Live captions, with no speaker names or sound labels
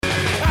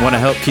Want to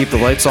help keep the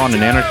lights on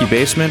in Anarchy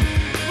Basement?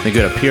 Then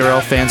go to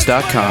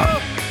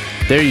PRLfans.com.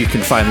 There you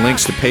can find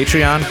links to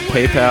Patreon,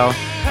 PayPal,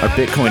 our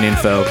Bitcoin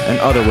info, and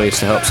other ways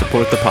to help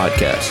support the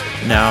podcast.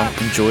 Now,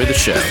 enjoy the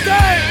show.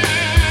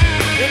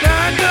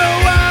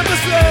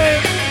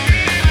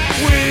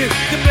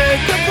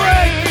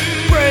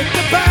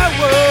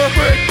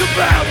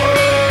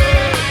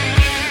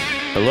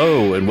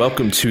 Hello, and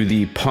welcome to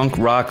the Punk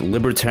Rock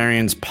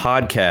Libertarians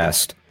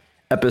podcast,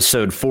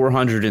 episode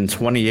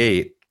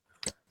 428.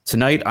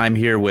 Tonight, I'm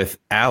here with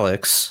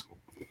Alex.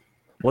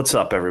 What's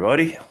up,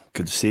 everybody?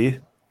 Good to see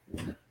you.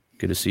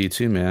 Good to see you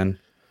too, man.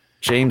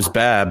 James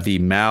Babb, the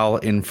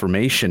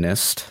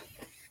malinformationist.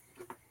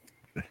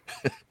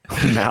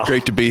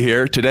 Great to be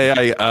here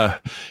today.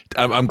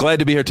 I'm glad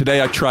to be here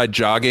today. I tried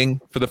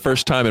jogging for the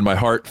first time, and my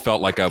heart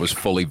felt like I was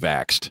fully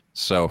vaxxed.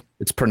 So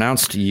it's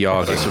pronounced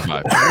yogging.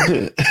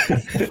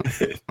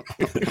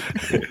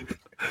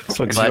 I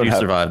survived. Glad you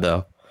survived,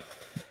 though.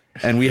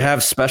 And we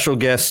have special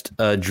guest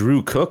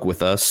Drew Cook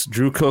with us.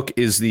 Drew Cook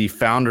is the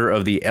founder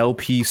of the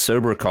LP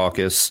Sober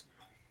Caucus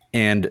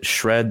and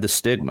Shred the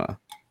Stigma.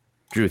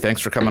 Drew,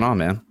 thanks for coming on,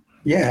 man.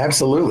 Yeah,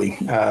 absolutely.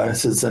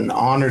 This is an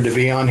honor to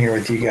be on here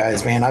with you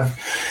guys, man.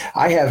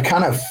 I have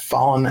kind of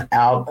fallen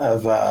out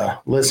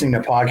of listening to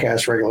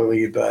podcasts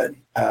regularly, but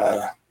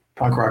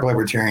Punk Rock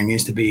Libertarian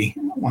used to be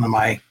one of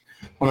my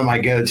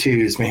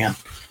go-tos, man.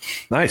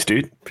 Nice,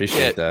 dude.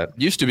 Appreciate that.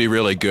 Used to be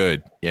really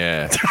good.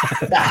 Yeah.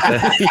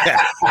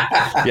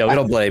 Yeah, we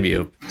don't blame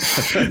you.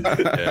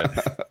 Yeah.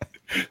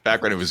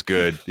 Back when it was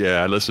good.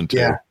 Yeah, I listened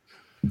to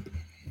it.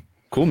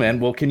 Cool, man.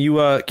 Well, can you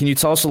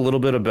tell us a little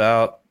bit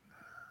about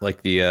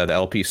like the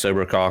LP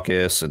Sober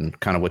Caucus and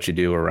kind of what you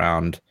do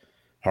around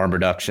harm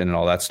reduction and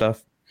all that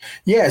stuff?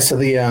 Yeah. So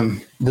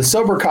the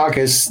Sober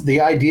Caucus,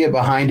 the idea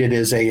behind it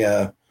is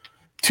a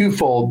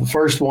twofold. The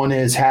first one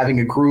is having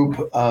a group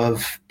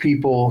of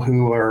people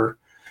who are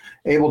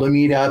able to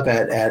meet up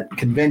at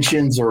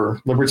conventions or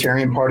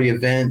Libertarian Party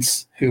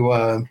events who,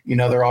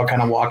 they're all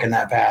kind of walking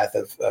that path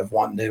of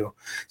wanting to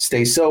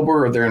stay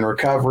sober, or they're in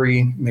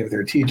recovery. Maybe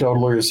they're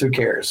teetotalers, who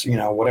cares?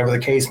 Whatever the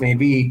case may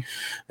be,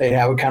 they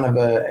have a kind of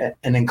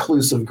an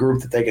inclusive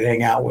group that they could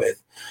hang out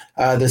with.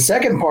 The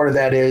second part of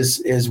that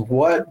is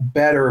what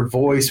better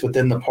voice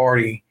within the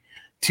party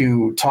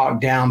to talk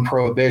down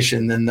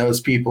prohibition than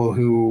those people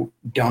who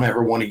don't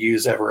ever want to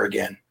use ever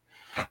again.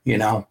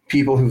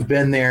 People who've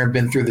been there,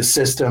 been through the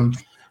system,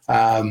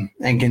 and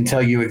can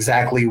tell you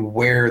exactly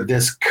where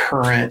this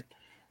current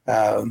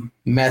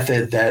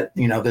method that,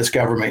 this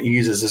government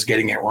uses is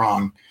getting it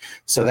wrong.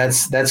 So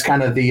that's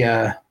kind of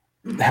the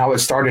how it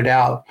started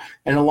out.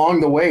 And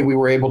along the way, we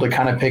were able to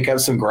kind of pick up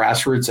some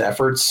grassroots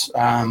efforts.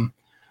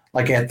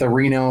 Like at the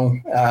Reno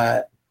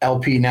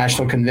LP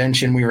National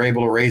Convention, we were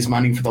able to raise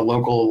money for the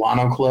local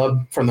Alano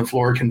Club from the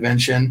Florida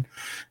Convention.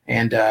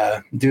 And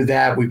do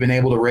that. We've been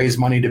able to raise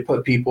money to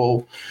put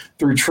people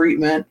through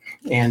treatment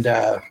and,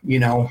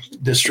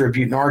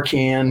 distribute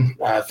Narcan,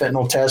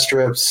 fentanyl test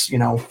strips,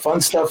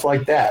 fun stuff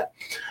like that.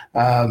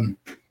 And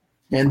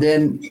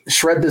then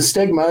Shred the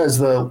Stigma is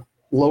the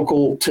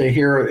local to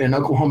here in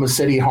Oklahoma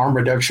City harm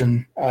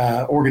reduction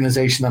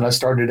organization that I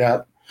started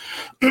up.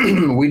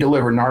 We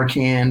deliver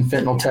Narcan,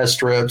 fentanyl test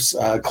strips,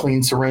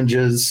 clean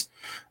syringes,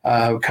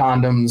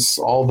 condoms,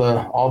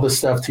 all the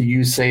stuff to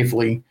use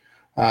safely.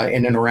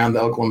 In and around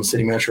the Oklahoma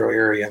City metro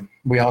area.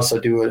 We also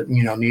do a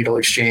needle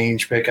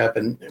exchange, pickup,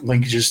 and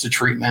linkages to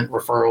treatment,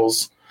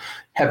 referrals,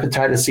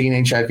 hepatitis C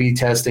and HIV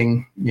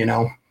testing.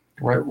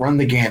 Run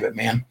the gambit,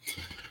 man.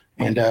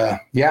 And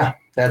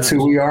that's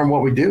who we are and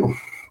what we do.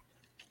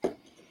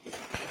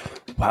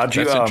 How'd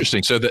you? That's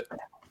interesting. So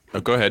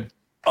go ahead.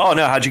 Oh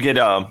no, how'd you get?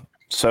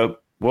 So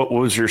what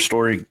was your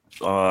story?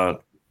 Tell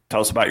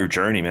us about your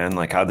journey, man.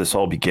 Like how'd this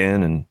all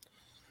begin? And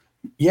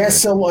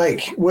so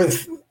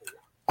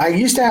I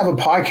used to have a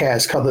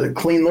podcast called the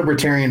Clean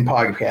Libertarian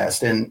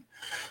Podcast, and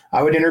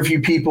I would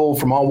interview people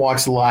from all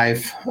walks of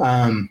life.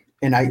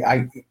 And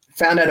I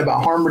found out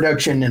about harm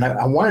reduction, and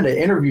I wanted to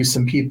interview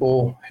some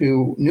people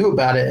who knew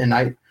about it. And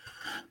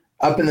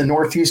up in the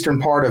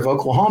northeastern part of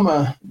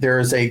Oklahoma, there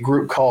is a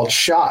group called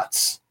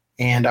SHOTS,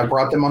 and I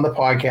brought them on the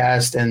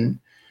podcast, and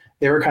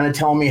they were kind of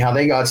telling me how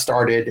they got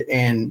started.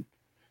 And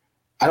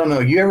I don't know,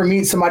 you ever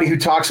meet somebody who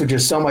talks with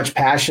just so much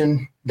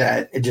passion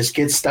that it just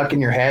gets stuck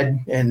in your head?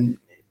 And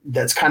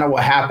that's kind of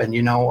what happened.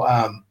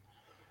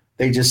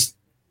 They just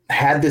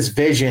had this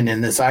vision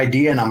and this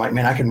idea, and I'm like,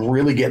 man, I can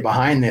really get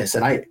behind this.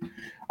 And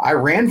I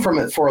ran from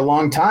it for a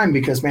long time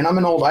because, man, I'm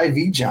an old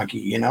IV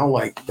junkie,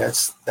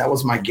 that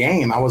was my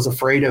game. I was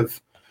afraid of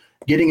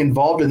getting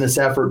involved in this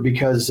effort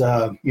because,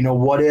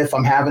 what if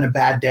I'm having a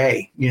bad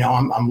day?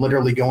 I'm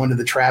literally going to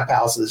the trap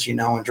houses,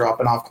 and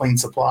dropping off clean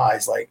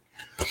supplies. Like,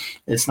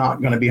 it's not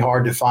going to be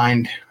hard to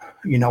find,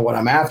 what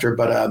I'm after.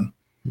 But,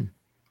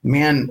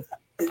 man,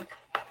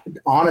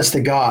 honest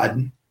to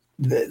God,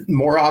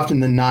 more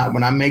often than not,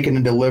 when I'm making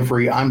a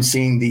delivery, I'm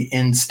seeing the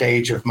end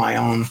stage of my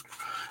own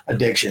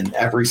addiction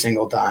every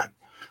single time.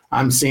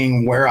 I'm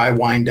seeing where I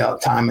wind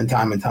up time and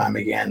time and time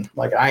again.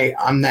 Like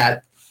I'm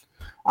that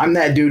I'm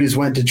that dude who's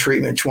went to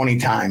treatment 20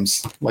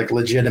 times, like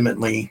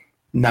legitimately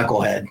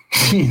knucklehead,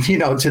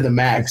 to the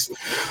max.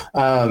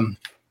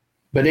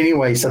 But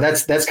anyway, so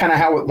that's kind of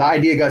how the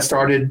idea got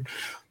started.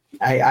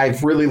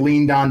 I've really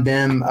leaned on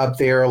them up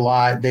there a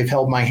lot. They've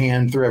held my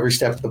hand through every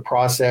step of the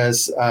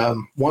process.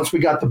 Once we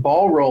got the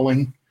ball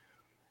rolling,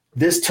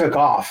 this took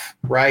off,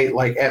 right?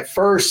 Like at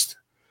first,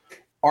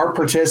 our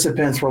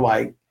participants were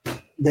like,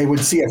 they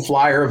would see a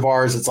flyer of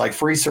ours. It's like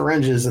free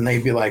syringes. And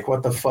they'd be like,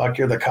 what the fuck?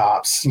 You're the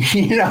cops.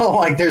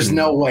 Like there's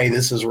no way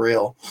this is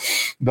real.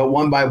 But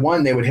one by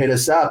one, they would hit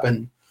us up.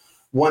 And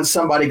once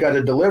somebody got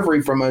a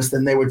delivery from us,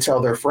 then they would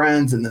tell their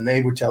friends and then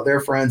they would tell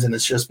their friends. And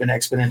it's just been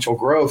exponential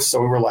growth.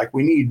 So we were like,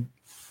 we need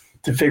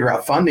to figure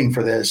out funding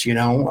for this,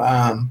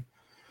 and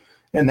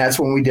that's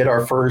when we did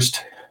our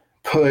first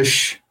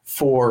push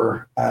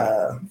for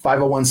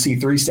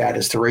 501c3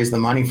 status to raise the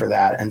money for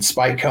that. And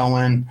Spike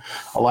Cohen,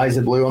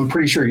 Eliza Blue, I'm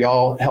pretty sure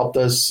y'all helped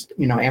us,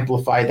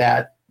 amplify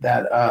that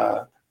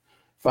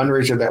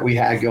fundraiser that we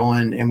had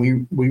going. And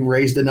we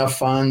raised enough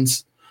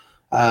funds.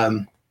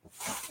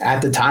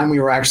 At the time, we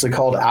were actually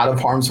called Out of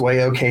Harm's Way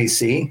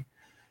OKC.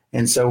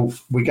 And so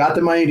we got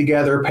the money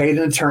together, paid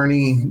an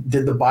attorney,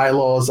 did the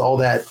bylaws, all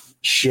that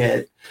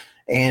shit.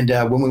 And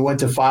when we went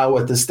to file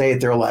with the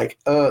state, they're like,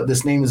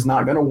 this name is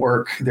not going to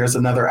work. There's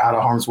another Out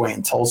of Harm's Way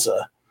in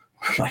Tulsa.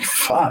 We're like,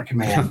 fuck,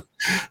 man.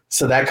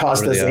 So that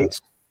cost us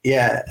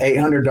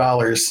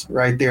 $800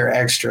 right there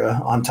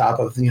extra on top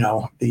of, the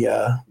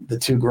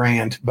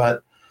 $2,000.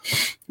 But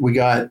we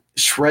got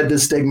SHRED the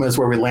Stigma is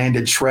where we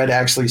landed. SHRED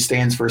actually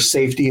stands for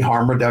Safety,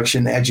 Harm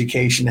Reduction,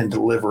 Education, and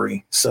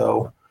Delivery.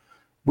 So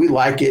we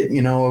like it.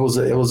 It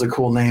was a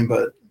cool name,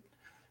 but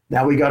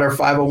now we got our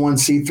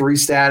 501c3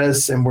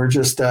 status, and we're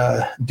just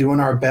doing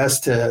our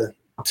best to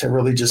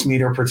really just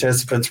meet our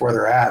participants where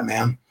they're at,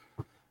 man.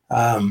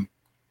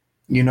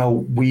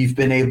 We've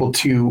been able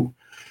to,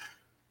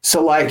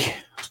 so like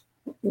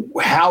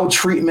how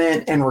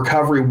treatment and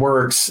recovery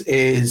works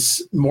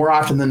is more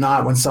often than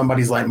not when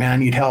somebody's like, man, I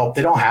need help.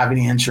 They don't have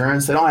any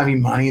insurance. They don't have any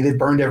money. They've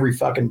burned every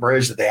fucking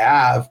bridge that they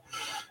have.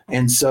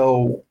 And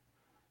so,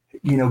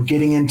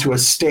 getting into a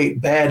state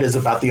bed is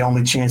about the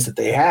only chance that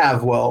they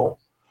have. Well,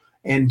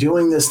 in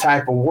doing this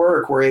type of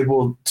work, we're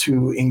able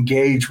to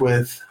engage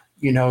with,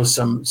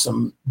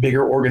 some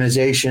bigger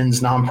organizations,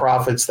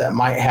 nonprofits that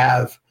might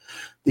have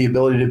the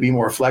ability to be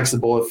more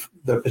flexible if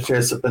the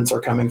participants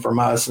are coming from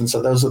us. And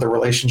so those are the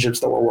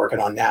relationships that we're working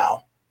on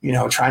now,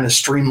 trying to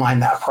streamline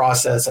that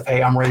process of,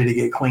 hey, I'm ready to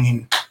get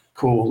clean.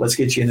 Cool. Let's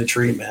get you into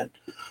treatment.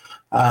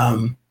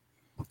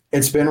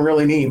 It's been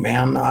really neat,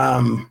 man.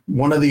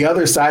 One of the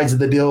other sides of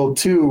the deal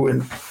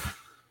too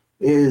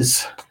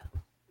is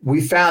we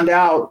found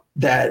out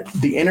that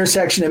the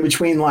intersection in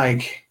between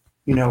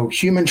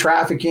human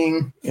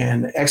trafficking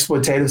and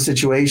exploitative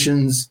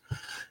situations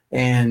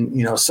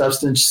and,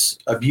 substance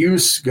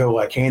abuse go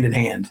like hand in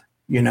hand,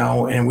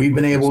 and we've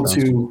been able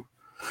to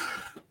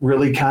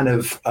really kind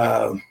of,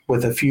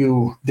 with a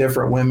few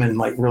different women,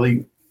 like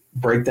really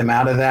break them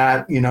out of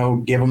that,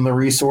 give them the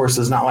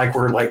resources, not like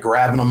we're like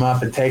grabbing them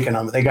up and taking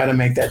them. They got to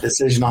make that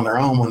decision on their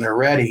own when they're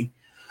ready.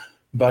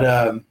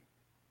 But,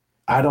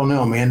 I don't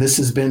know, man, this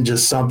has been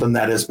just something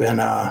that has been,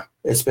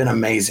 it's been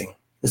amazing.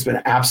 It's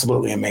been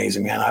absolutely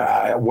amazing, man.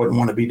 I wouldn't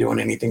want to be doing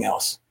anything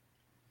else.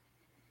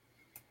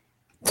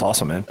 It's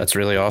awesome, man. That's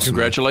really awesome.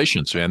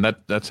 Congratulations, man.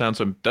 That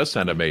does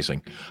sound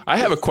amazing. I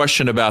have a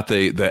question about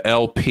the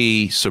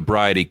LP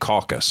Sobriety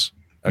Caucus.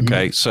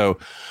 Okay, so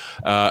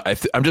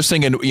I'm just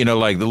thinking,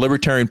 like the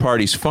Libertarian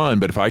Party's fun,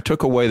 but if I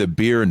took away the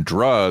beer and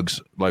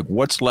drugs, like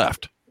what's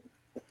left?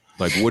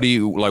 Like,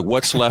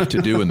 what's left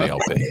to do in the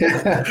LP?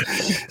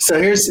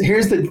 So here's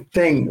the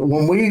thing.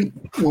 When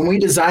we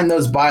designed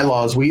those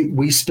bylaws,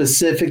 we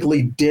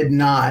specifically did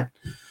not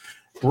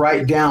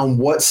write down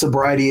what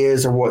sobriety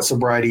is or what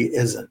sobriety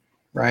isn't,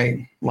 right?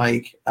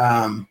 Like,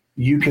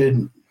 you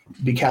could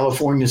be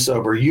California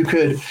sober. You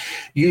could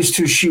used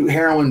to shoot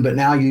heroin, but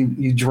now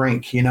you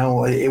drink,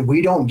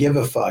 we don't give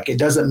a fuck. It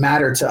doesn't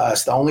matter to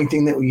us. The only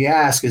thing that we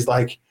ask is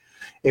like,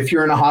 if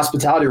you're in a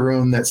hospitality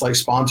room that's like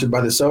sponsored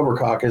by the Sober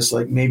Caucus,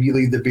 like maybe you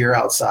leave the beer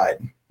outside.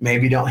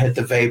 Maybe don't hit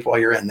the vape while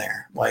you're in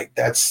there. Like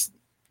that's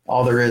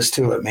all there is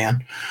to it,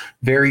 man.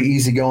 Very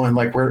easy going.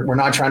 Like we're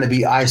not trying to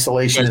be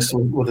isolationist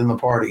within the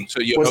party. So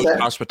you host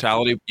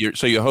hospitality.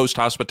 You host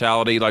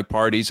hospitality like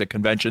parties at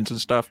conventions and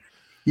stuff.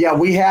 Yeah,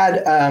 we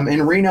had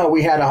in Reno,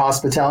 we had a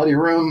hospitality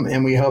room,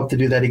 and we hope to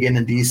do that again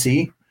in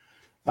DC.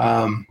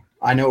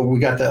 I know we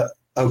got the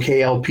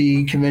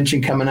OKLP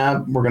convention coming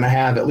up. We're going to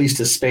have at least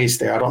a space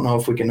there. I don't know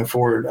if we can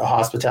afford a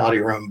hospitality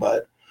room,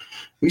 but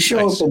we show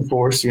open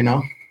force,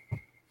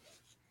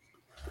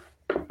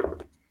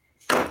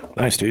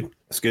 Nice, dude.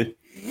 That's good.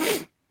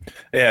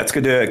 Yeah, it's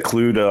good to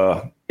include,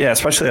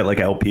 especially at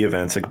like LP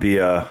events. It could be,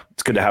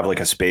 it's good to have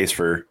like a space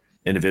for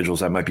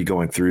individuals that might be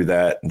going through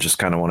that and just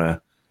kind of want to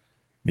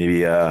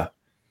maybe,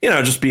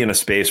 just be in a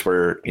space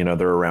where,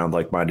 they're around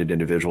like-minded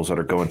individuals that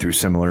are going through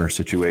similar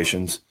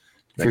situations.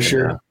 For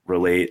sure.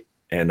 Relate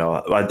and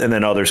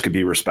then others could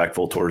be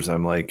respectful towards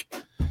them. Like,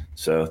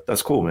 so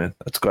that's cool, man.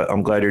 That's good.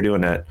 I'm glad you're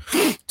doing that.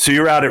 So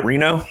you're out at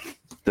Reno,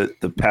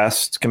 the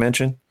past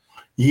convention.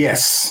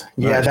 Yes.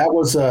 Yeah, that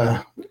was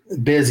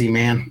busy,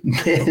 man.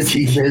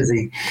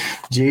 busy.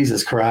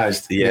 Jesus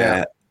Christ.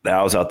 Yeah,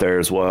 I was out there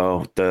as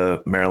well,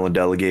 the Maryland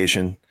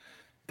delegation.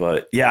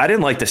 But yeah, I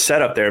didn't like the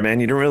setup there, man.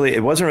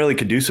 It wasn't really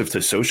conducive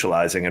to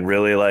socializing and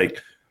really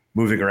like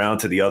moving around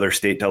to the other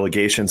state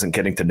delegations and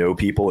getting to know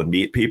people and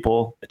meet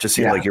people. It just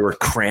seemed like you were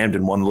crammed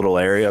in one little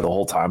area the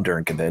whole time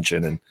during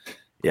convention. And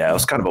yeah, it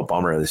was kind of a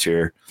bummer this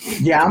year.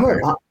 Yeah,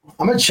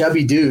 I'm a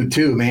chubby dude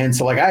too, man.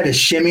 So like I had to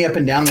shimmy up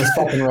and down this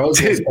fucking rows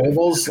of those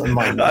tables. I'm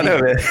like, I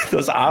know, man.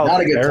 Those aisles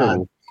not a good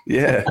time.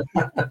 Yeah.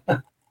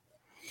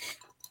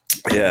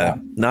 Yeah,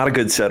 not a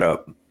good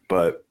setup,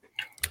 but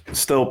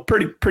still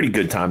pretty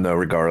good time though,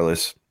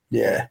 regardless.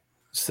 Yeah.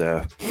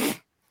 So,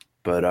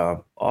 but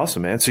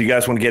awesome, man. So you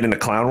guys want to get into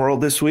Clown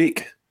World this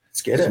week?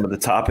 Let's get some it. of the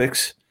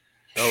topics.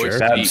 Oh, it's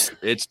Babs, deep.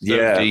 It's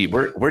so deep.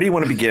 Where do you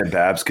want to begin,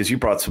 Babs? Because you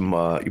brought some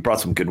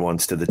good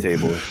ones to the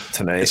table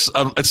tonight.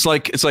 It's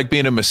like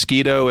being a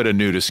mosquito at a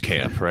nudist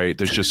camp, right?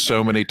 There's just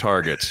so many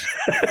targets.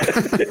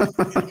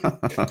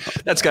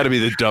 That's got to be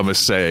the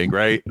dumbest saying,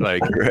 right?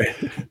 Like, Right.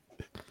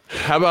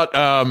 how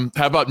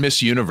about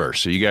Miss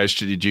Universe? So you guys,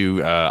 I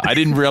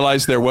didn't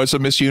realize there was a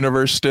Miss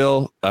Universe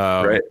still,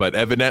 Right. but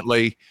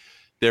evidently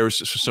there was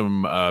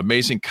some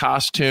amazing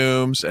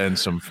costumes and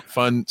some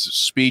fun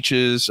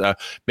speeches.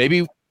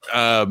 Maybe.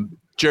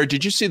 Jared,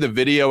 did you see the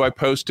video I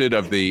posted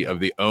of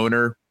the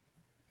owner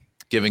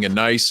giving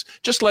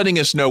just letting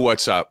us know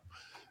what's up?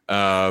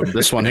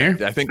 This one here?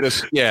 I think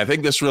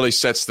this really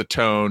sets the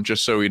tone,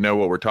 just so we know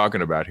what we're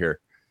talking about here.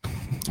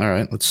 All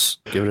right, let's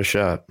give it a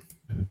shot.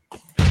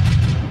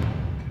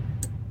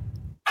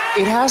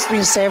 It has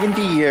been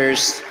 70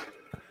 years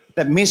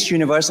that Miss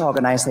Universe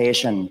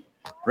organization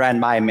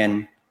ran by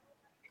men,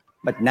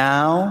 but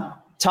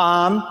now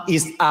time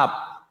is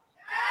up.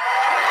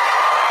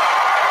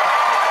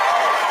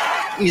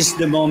 Is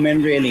the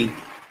moment really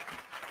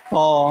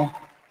for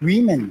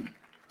women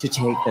to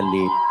take the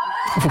lead.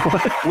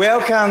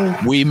 Welcome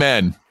We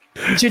men.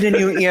 to the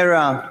new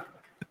era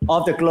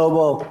of the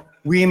global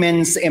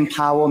women's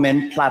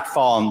empowerment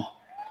platform.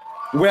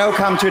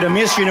 Welcome to the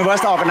Miss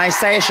Universe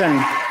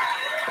organization.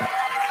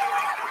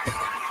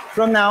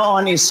 From now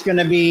on, it's going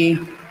to be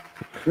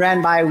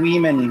ran by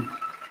women,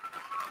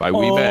 By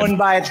we owned men.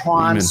 by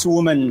trans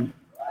women,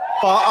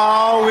 for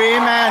all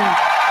women.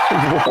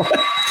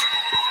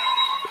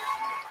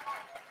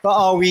 For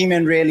all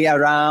women really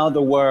around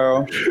the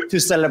world to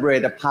celebrate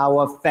the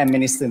power of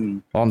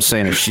feminism, All I'm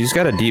saying is she's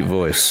got a deep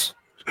voice.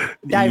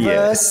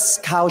 diverse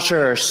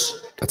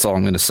cultures, That's all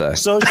I'm going to say.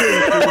 social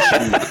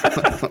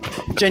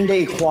inclusion, gender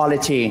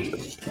equality,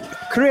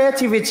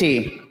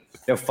 creativity,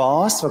 the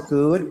force for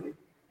good,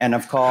 and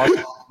of course,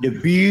 the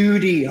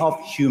beauty of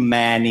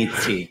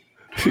humanity.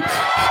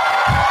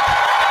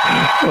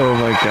 Oh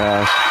my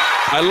gosh.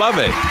 I love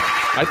it.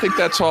 I think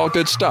that's all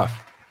good stuff.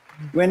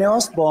 When I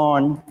was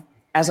born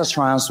as a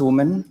trans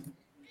woman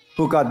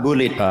who got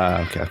bullied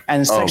Okay.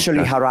 and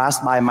sexually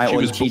harassed by my own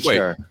Wait,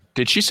 teacher,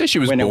 did she say she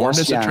was When I born was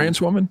as a young. trans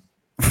woman?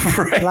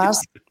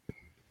 plus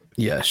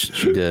Yes,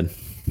 she did.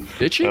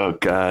 Did she? Oh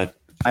God.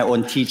 my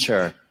own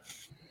teacher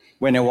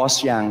when I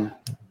was young.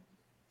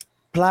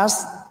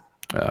 Plus,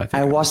 I think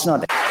I was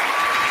not.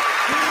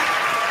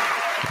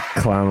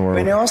 Clown World.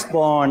 When I was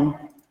born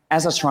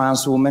as a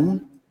trans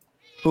woman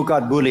who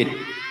got bullied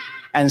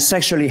and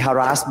sexually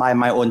harassed by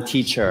my own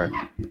teacher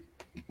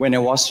when I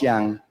was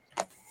young.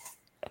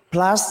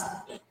 Plus,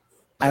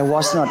 I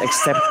was not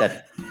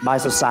accepted by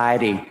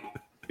society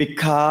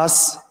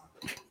because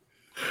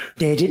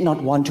they did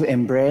not want to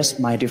embrace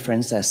my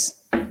differences.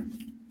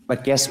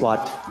 But guess what?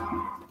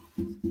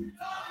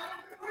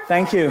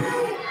 Thank you.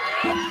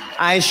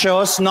 I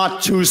chose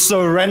not to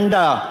surrender.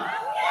 I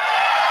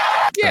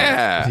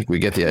Yeah. think we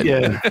get the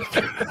idea.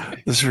 Yeah.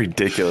 This is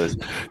ridiculous.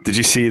 Did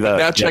you see that?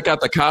 Now check out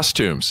the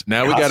costumes.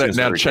 Now we got to Costumes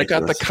are check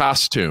out the ridiculous.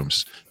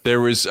 costumes.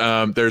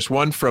 There's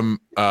one from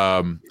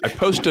I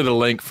posted a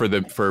link for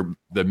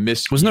the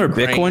Miss. Wasn't there a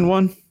Ukraine. Bitcoin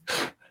one?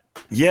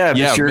 Yeah,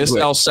 Yeah, Mr. Miss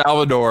El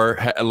Salvador.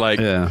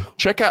 Yeah.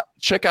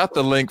 Check out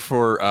the link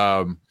for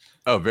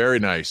oh, very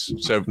nice.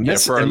 So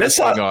Miss- for our and Miss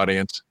listening El-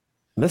 audience.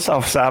 Miss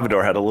El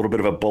Salvador had a little bit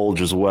of a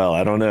bulge as well.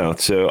 I don't know.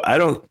 So I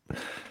don't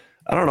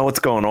know what's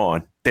going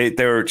on. She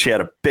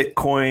had a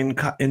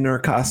Bitcoin in her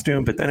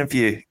costume, but then if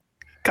you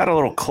got a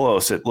little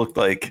close, it looked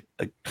like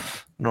I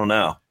don't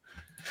know.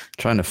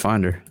 Trying to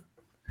find her.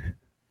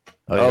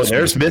 Oh, this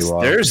there's one's Miss. pretty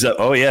wild. There's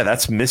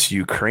that's Miss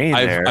Ukraine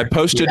there. I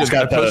posted It's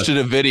got I posted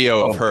a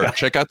video of her.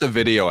 Check out the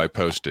video I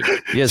posted.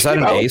 Yeah, is that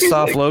an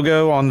ASOF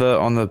logo on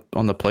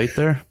the plate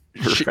there?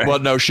 Well,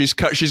 no, she's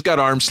got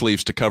arm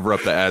sleeves to cover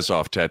up the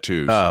Azov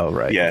tattoos. Oh,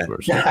 right. Yeah. Of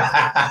course.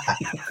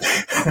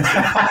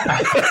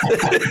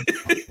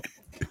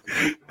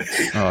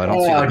 Oh, I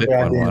don't see the Bitcoin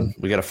goddamn. one.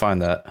 We got to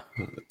find that.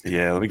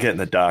 Yeah, let me get in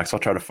the docs. I'll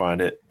try to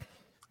find it.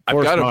 I've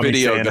Force got a Mommy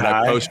video saying that I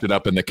hi. posted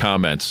up in the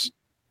comments.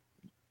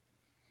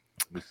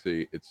 Let's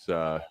see. It's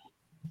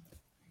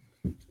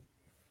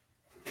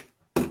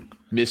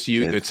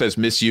It says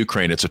Miss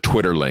Ukraine. It's a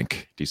Twitter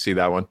link. Do you see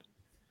that one?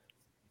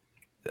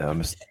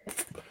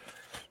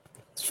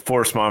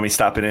 Force Mommy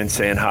stopping in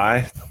saying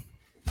hi.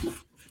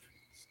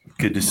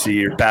 Good to see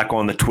you're back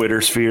on the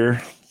Twitter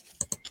sphere.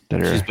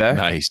 She's back.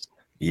 Nice.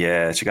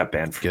 Yeah, she got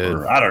banned Good.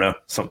 for, I don't know.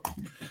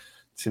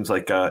 Seems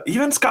like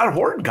even Scott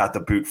Horton got the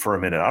boot for a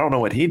minute. I don't know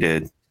what he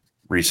did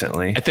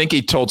recently. I think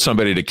he told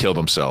somebody to kill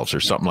themselves or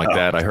something like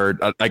that. I heard,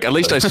 like, at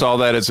least I saw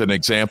that as an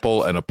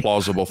example and a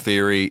plausible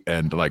theory.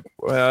 And like,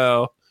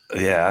 well,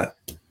 yeah,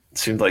 it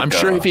seemed like I'm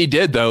sure if he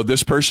did, though,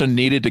 this person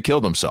needed to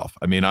kill themselves.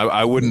 I mean,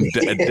 I wouldn't,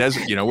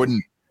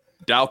 wouldn't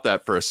doubt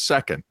that for a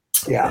second.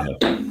 Yeah.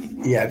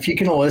 Yeah. If you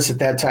can elicit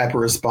that type of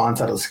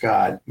response out of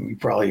Scott, you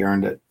probably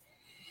earned it.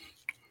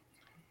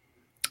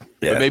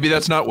 Yeah. But maybe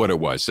that's not what it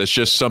was. That's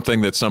just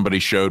something that somebody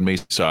showed me.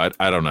 So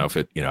I don't know if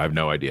it, I have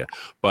no idea.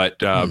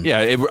 But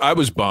I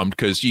was bummed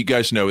because you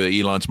guys know that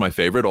Elon's my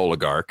favorite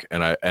oligarch.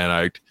 And I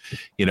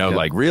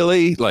like,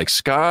 really? Like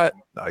Scott?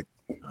 Like,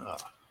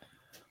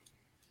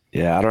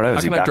 yeah, I don't know.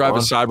 How can I drive a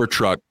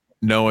Cybertruck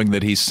knowing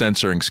that he's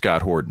censoring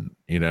Scott Horton?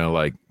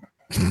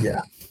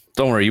 Yeah.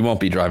 Don't worry, you won't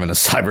be driving a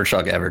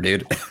Cybertruck ever,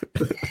 dude.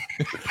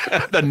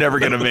 They're never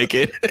gonna make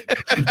it.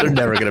 They're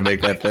never gonna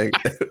make that thing.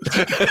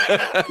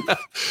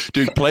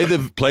 Dude, play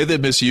the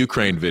Miss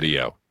Ukraine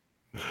video.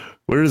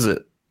 Where is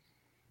it?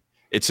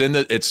 It's in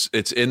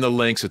the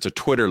links. It's a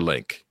Twitter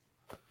link.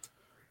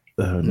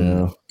 Oh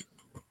no.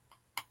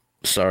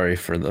 Sorry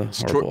for the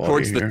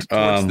towards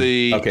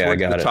the okay, I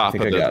got the it. top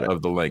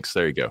of the links.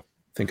 There you go.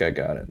 I think I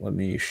got it. Let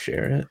me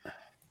share it.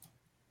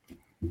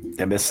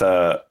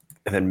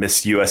 And then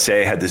Miss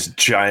USA had this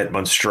giant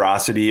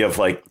monstrosity of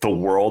like the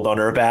world on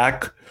her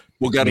back.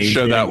 We'll got to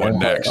show that one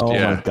next. Oh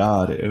yeah. my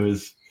God. I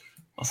was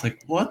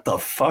like, what the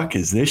fuck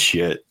is this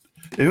shit?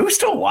 Who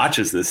still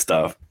watches this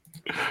stuff?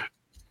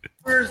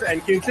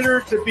 And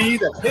considered to be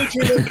the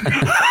patron of the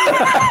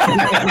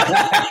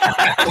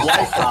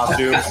white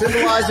costume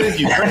symbolizes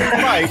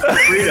Ukraine's fight for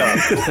freedom.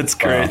 That's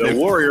great. The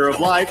warrior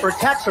of light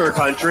protects her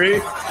country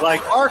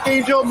like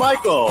Archangel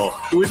Michael,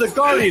 who is a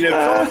guardian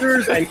of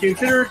soldiers and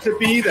considered to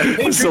be the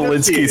patron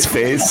Zelensky's of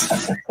face.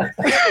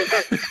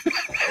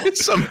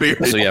 It's some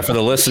beard. So yeah, for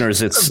the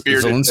listeners, it's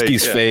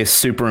Zelensky's face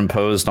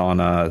superimposed on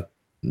the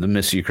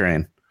Miss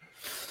Ukraine.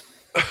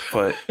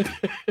 But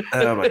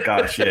oh my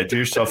gosh, yeah, do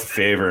yourself a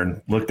favor and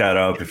look that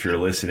up if you're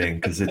listening,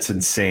 because it's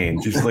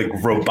insane. Just like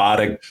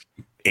robotic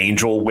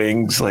angel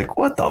wings, like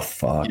what the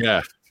fuck?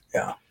 Yeah.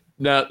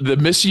 Now the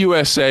Miss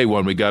USA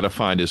one we got to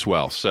find as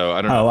well. So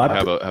I don't know.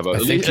 Have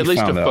at least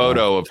a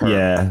photo of her.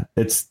 Yeah,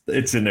 it's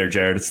in there,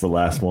 Jared. It's the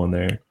last one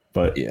there,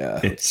 but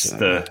yeah, it's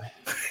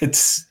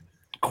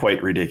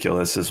quite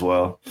ridiculous as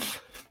well.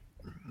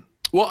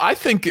 Well, I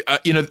think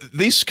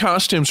these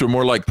costumes were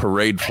more like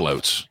parade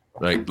floats.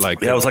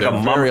 Like it was like a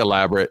very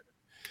elaborate.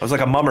 It was like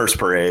a mummers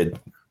parade.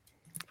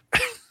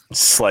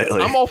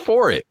 Slightly. I'm all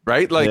for it,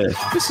 right? Like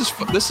this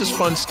is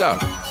fun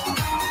stuff.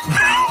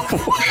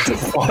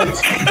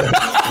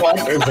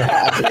 What is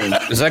happening?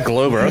 Is that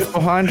globe Earth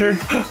behind her?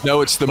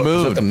 No, it's the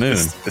moon. It's the moon.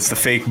 It's the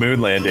fake moon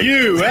landing.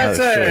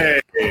 USA.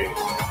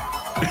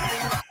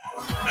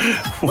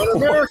 When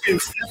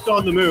Americans stepped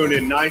on the moon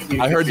in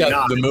 1969, I heard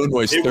that the moon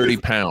weighs 30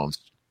 pounds.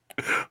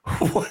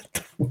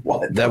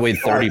 What that weighed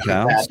 30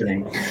 pounds?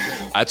 Happening?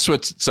 That's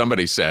what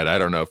somebody said. I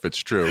don't know if it's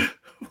true.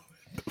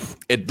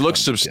 It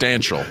looks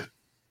substantial.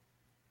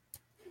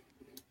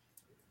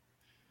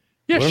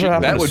 Yeah,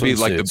 that would be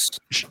like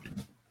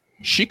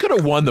she could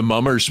have won the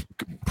Mummers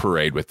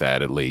parade with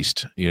that at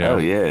least. Oh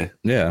yeah.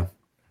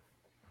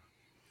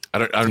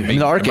 I mean,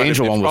 the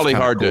Archangel one was probably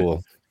hard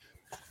cool.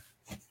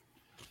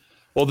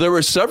 Well, there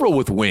were several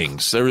with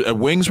wings.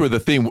 Wings were the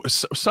theme.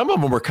 Some of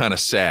them were kind of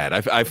sad.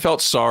 I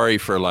felt sorry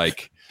for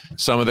like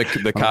some of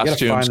the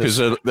costumes because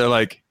they're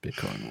like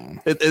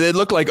they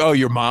look like, oh,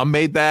 your mom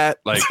made that,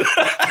 like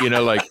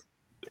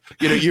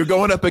you're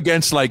going up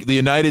against like the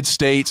United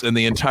States and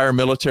the entire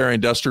military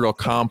industrial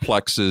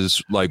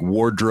complexes, like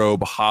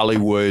wardrobe,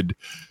 Hollywood,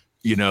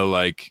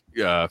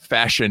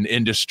 fashion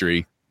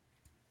industry.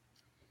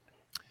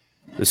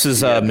 This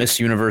is Miss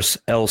Universe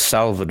El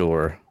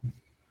Salvador.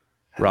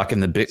 Rocking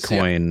the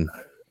Bitcoin.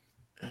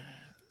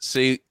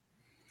 See,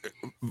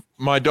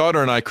 my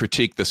daughter and I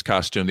critiqued this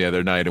costume the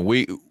other night, and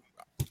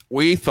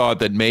we thought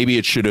that maybe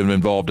it should have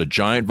involved a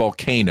giant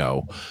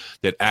volcano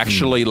that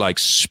actually like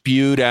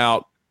spewed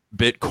out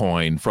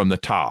Bitcoin from the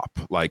top,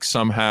 like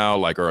somehow,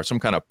 like, or some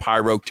kind of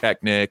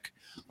pyrotechnic,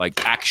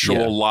 like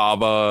actual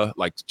lava,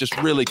 like just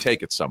really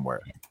take it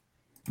somewhere.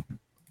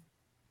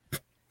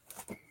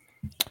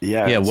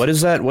 Yeah. What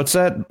is that? What's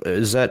that?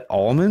 Is that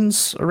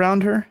almonds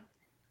around her?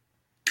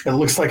 It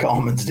looks like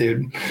almonds,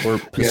 dude. Or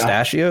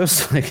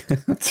pistachios? Like,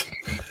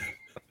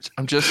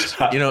 I'm just,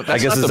 that's I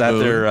guess is that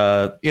their,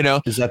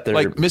 is that their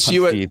like Miss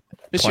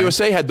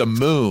USA had the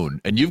moon,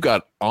 and you've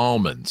got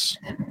almonds.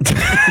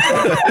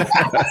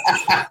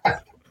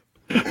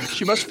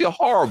 She must feel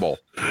horrible.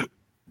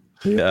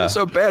 Yeah,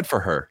 so bad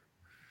for her.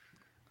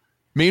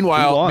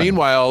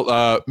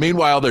 Meanwhile,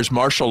 there's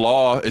martial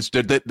law.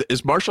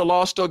 Is martial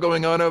law still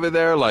going on over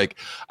there? Like,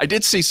 I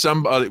did see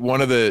one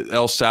of the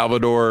El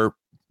Salvador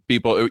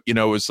people. You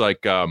know, it was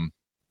like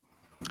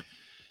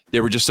they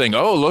were just saying,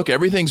 "Oh, look,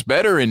 everything's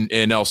better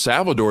in El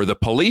Salvador. The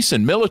police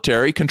and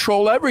military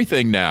control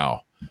everything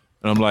now."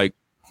 And I'm like,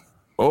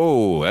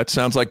 "Oh, that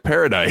sounds like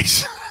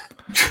paradise."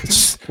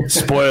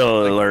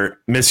 Spoiler alert: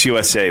 Miss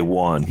USA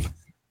won.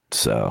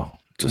 So.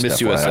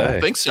 Miss USA. I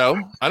don't think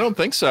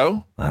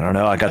so. I don't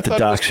know. I got the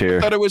docs here.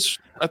 I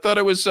thought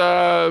it was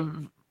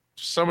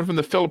someone from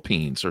the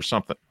Philippines or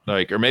something,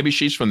 or maybe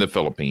she's from the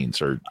Philippines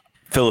or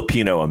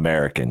Filipino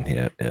American.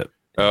 Yeah.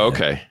 Oh,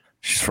 okay.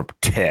 She's from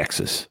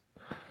Texas.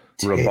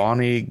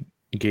 Rabani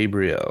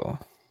Gabriel.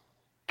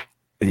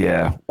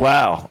 Yeah.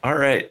 Wow. All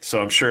right.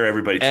 So I'm sure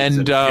everybody tunes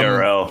in to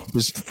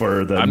PRL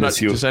for the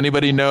Does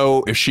anybody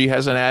know if she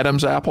has an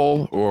Adam's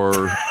apple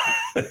or?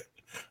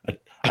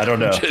 I don't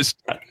know.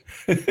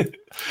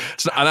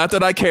 It's not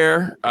that I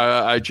care.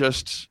 I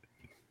just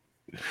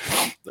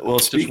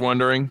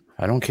wondering.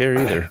 I don't care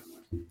either.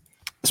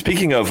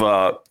 Speaking of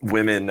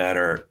women that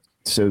are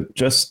so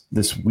just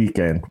this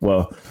weekend,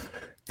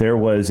 there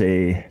was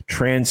a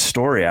trans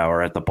story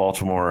hour at the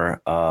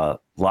Baltimore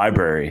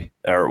library.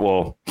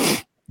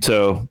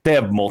 So they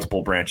have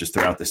multiple branches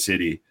throughout the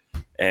city,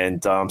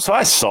 and so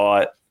I saw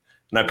it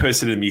and I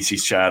posted it in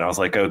Mises chat. I was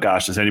like, "Oh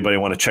gosh, does anybody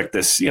want to check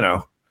this? You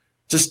know,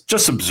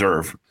 just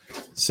observe."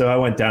 So I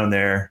went down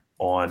there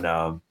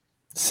on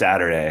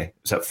Saturday. It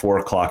was at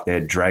 4:00. They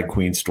had drag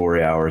queen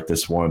story hour at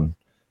this one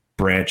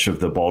branch of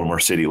the Baltimore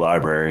City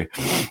Library.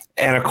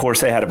 And of course,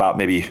 they had about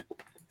maybe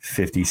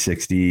 50,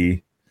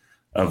 60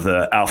 of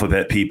the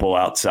alphabet people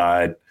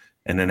outside.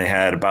 And then they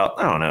had about,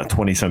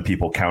 20 some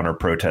people counter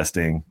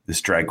protesting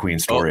this drag queen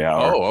story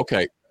hour. Oh,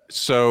 okay.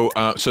 So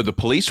the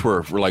police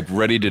were like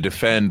ready to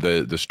defend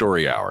the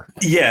story hour.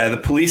 Yeah, the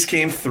police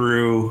came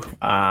through.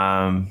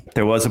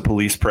 There was a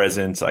police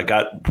presence. I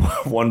got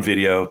one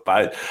video,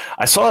 but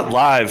I saw it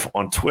live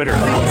on Twitter.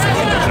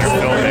 They're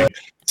filming.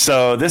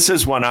 So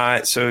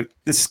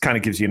this kind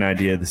of gives you an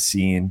idea of the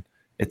scene.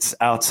 It's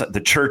outside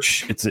the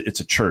church. It's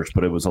a church,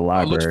 but it was a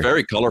library. It looks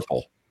very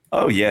colorful.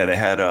 Oh yeah, they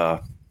had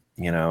all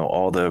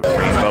the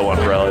rainbow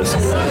umbrellas.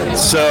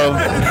 So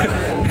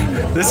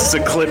this is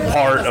a clip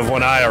part of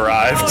when I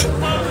arrived.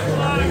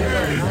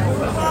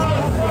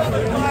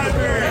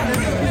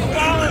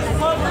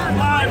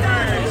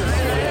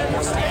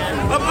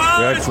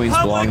 Drag queens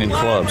belong in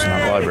clubs,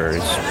 not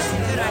libraries.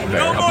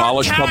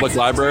 Abolish public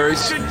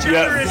libraries?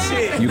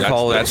 Yeah. You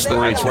call it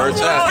story that's where it's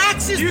at.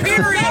 Taxes, period.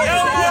 No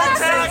more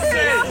taxes.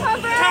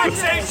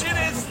 Taxation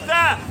is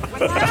theft.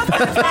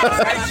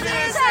 Taxation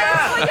is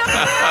theft. Do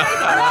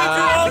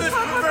all this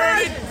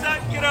perverted,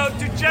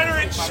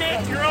 degenerate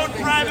shit in your own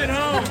private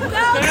home.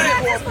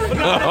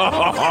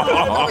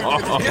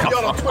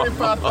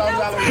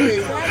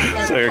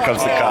 So here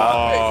comes the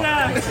cop.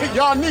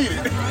 Y'all need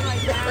it.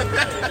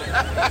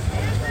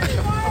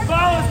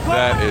 Abolish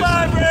public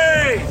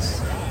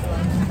libraries.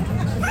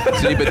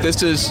 See, but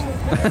this is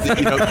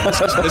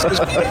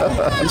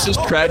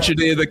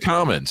tragedy of the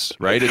commons,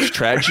 right? It's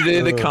tragedy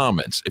of the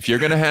commons. If you're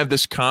going to have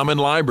this common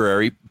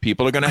library,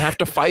 people are going to have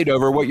to fight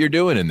over what you're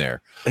doing in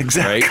there.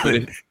 Exactly.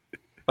 Right?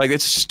 But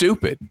it's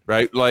stupid,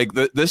 right? Like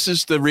this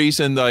is the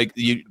reason. Like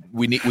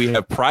we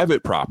have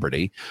private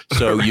property,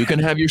 so you can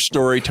have your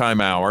story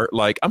time hour.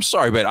 Like I'm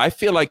sorry, but I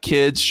feel like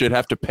kids should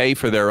have to pay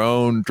for their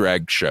own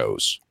drag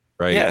shows.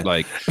 Right. Yeah.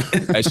 Like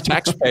as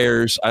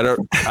taxpayers,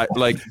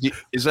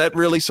 is that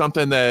really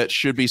something that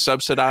should be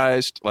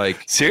subsidized?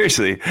 Like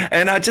seriously.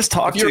 And I just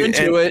talked to it,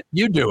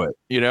 you do it,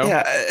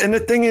 Yeah. And the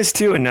thing is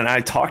too, and then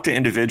I talked to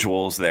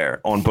individuals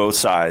there on both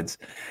sides,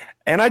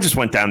 and I just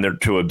went down there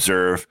to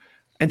observe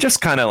and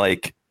just kind of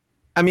like,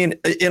 I mean,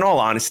 in all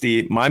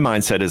honesty, my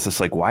mindset is just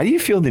like, why do you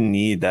feel the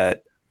need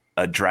that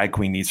a drag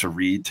queen needs to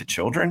read to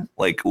children?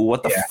 Like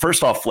what the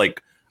first off,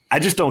 like, I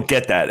just don't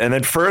get that. And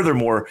then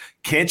furthermore,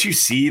 can't you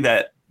see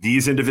that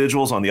these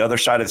individuals on the other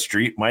side of the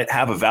street might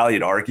have a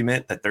valid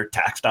argument that their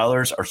tax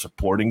dollars are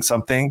supporting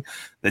something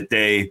that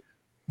they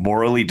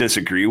morally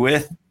disagree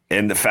with,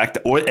 and the fact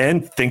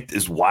and think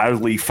is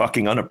wildly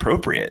fucking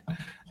inappropriate.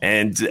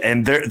 And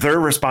their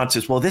response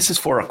is, well, this is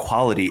for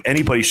equality.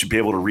 Anybody should be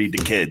able to read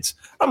to kids.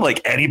 I'm like,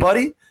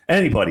 anybody.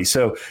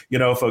 So,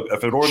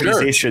 if an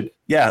organization,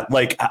 I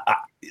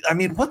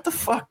mean, what the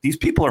fuck? These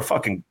people are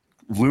fucking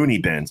loony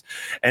bins.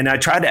 And I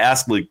tried to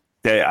ask,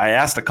 I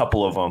asked a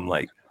couple of them,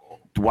 like,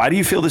 why do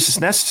you feel this is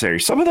necessary?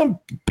 Some of them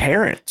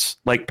parents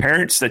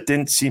that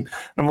didn't seem,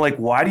 I'm like,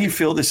 why do you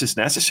feel this is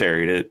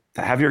necessary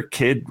to have your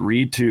kid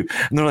read to?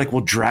 And they're like, well,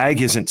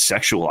 drag isn't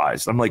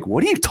sexualized. I'm like,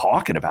 what are you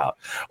talking about?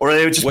 Or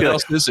they would just what be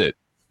else like, is it?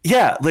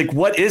 Yeah. Like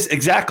what is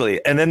exactly?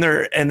 And then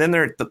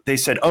they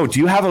said, oh, do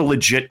you have a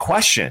legit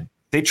question?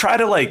 They try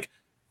to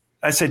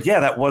I said, yeah,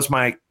 that was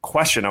my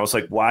question. I was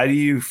like, why do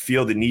you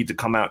feel the need to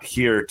come out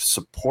here to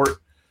support,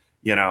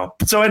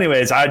 So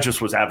anyways, I just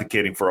was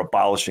advocating for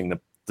abolishing the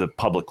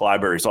public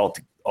libraries all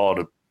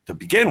to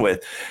begin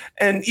with.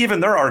 And even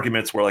their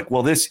arguments were like,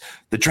 well, the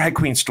drag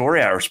queen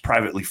story hour is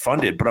privately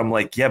funded. But I'm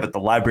like, yeah, but the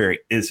library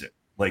isn't.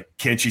 Like,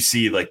 can't you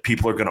see, like,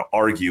 people are going to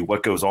argue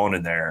what goes on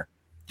in there?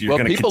 You're Well,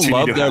 going to people continue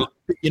love to their, have,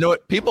 you know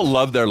what? People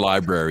love their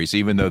libraries,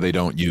 even though they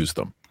don't use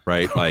them.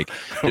 Right. Like,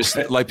 just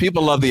like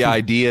people love the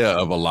idea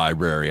of a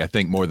library, I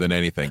think, more than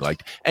anything.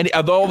 Like, and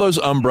of all those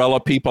umbrella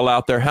people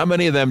out there, how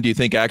many of them do you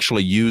think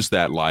actually use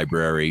that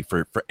library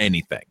for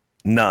anything?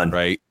 none.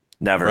 Right.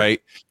 Never.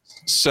 Right.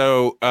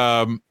 So,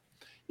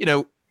 you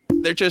know,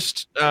 they're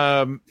just,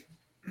 I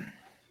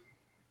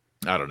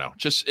don't know,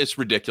 just, it's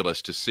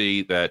ridiculous to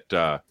see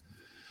that,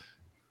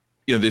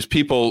 you know, these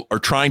people are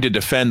trying to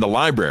defend the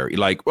library.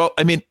 Like, well,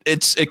 I mean,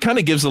 it kind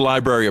of gives the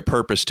library a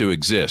purpose to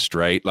exist,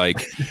 right?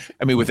 Like,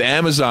 I mean, with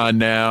Amazon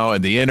now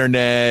and the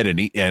internet and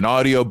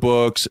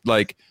audiobooks,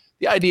 like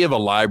the idea of a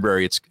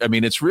library, it's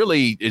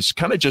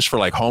kind of just for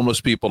like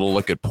homeless people to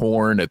look at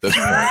porn at this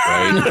point,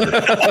 right?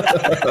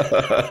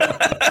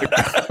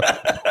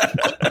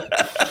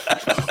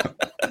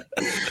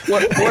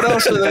 What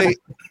else are they?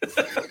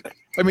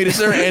 I mean, is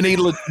there any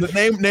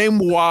name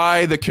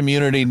why the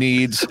community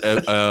needs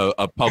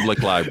a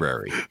public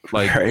library?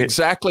 Like, right.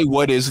 Exactly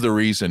what is the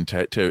reason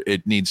to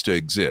it needs to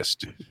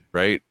exist,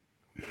 right?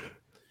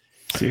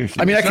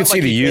 Seriously. I mean, I It's can not see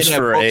like the you use can't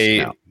have for books a.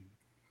 now.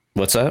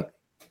 What's that?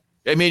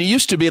 I mean, it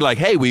used to be like,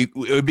 hey, wouldn't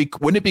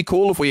it be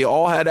cool if we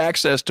all had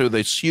access to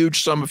this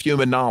huge sum of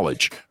human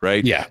knowledge,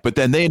 right? Yeah. But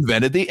then they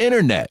invented the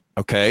internet.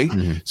 Okay,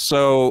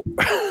 so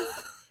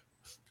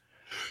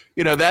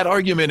you know that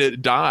argument,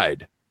 it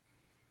died.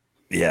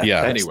 Yeah.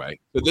 Yeah. Anyway,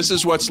 so this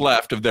is what's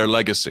left of their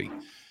legacy.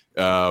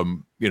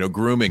 You know,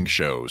 grooming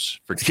shows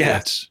for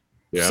kids.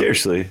 Yeah.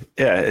 Seriously.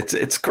 Yeah.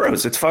 It's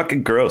gross. It's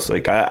fucking gross.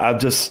 Like, I'm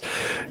just,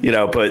 you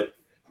know, but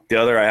the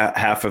other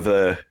half of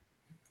the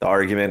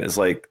argument is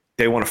like,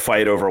 they want to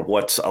fight over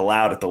what's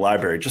allowed at the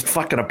library. Just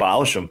fucking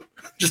abolish them.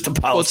 Just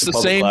abolish Well, it's the the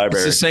public same.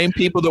 library. It's the same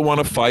people that want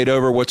to fight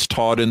over what's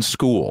taught in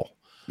school.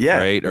 Yeah.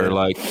 Right. Or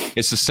like,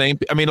 it's the same.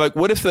 I mean, like,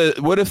 what if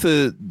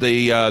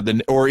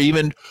the or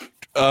even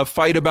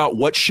fight about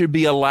what should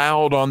be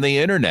allowed on the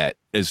internet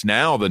is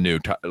now the new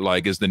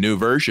is the new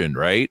version,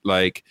 right?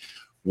 Like,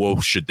 well,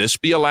 should this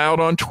be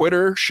allowed on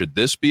Twitter? Should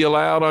this be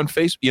allowed on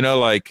Facebook? You know,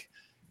 like,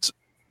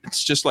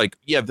 it's just like,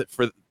 yeah,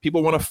 for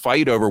people want to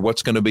fight over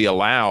what's going to be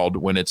allowed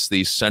when it's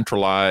these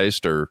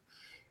centralized or,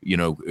 you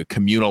know,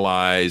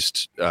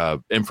 communalized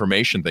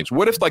information things.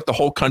 What if like the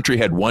whole country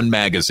had one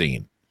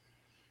magazine?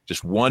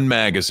 Just one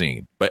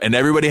magazine, and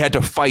everybody had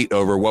to fight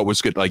over what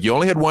was good. Like, you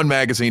only had one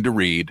magazine to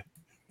read.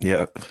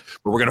 Yeah. But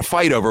we're going to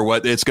fight over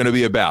what it's going to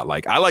be about.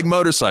 Like, I like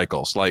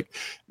motorcycles. Like,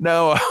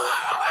 no,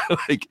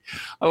 I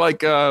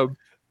like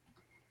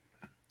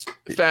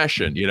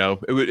fashion, you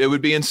know, it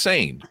would be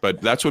insane,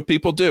 but that's what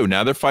people do.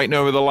 Now they're fighting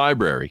over the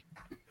library.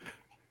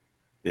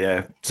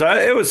 Yeah. So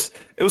it was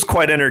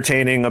quite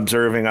entertaining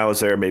observing. I was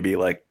there maybe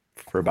like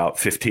for about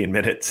 15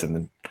 minutes, and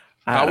then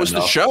How was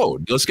the show?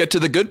 Let's get to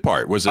the good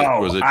part. Was it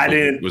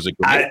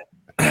great?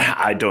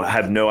 I don't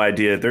have no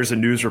idea. There's a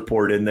news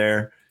report in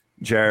there,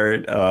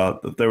 Jared.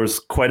 There was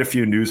quite a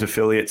few news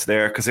affiliates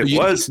there because it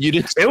was a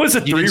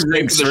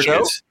 3-ring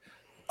circus.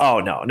 Oh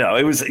no.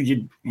 It was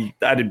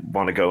I didn't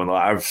want to go in.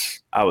 I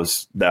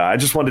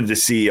just wanted to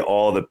see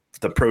all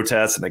the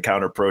protests and the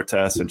counter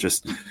protests and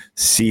just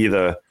see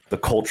the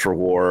culture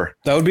war.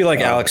 That would be like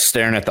Alex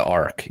staring at the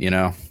Ark, you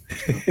know,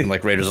 in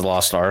like Raiders of the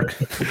Lost Ark.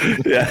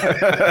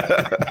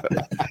 Yeah.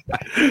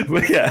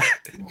 But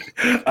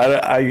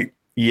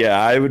yeah,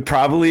 I would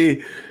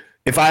probably,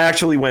 if I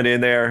actually went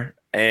in there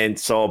and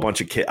saw a bunch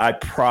of kids, I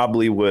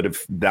probably would have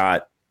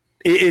not.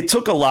 It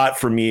took a lot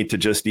for me to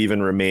just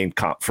even remain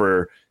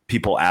for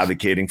people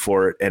advocating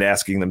for it and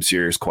asking them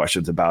serious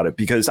questions about it,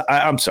 because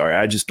I'm sorry,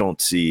 I just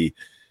don't see.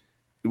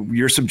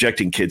 You're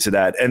subjecting kids to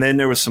that. And then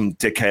there was some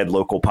dickhead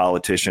local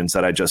politicians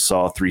that I just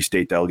saw, 3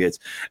 state delegates,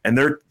 and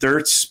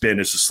their spin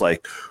is just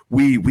like,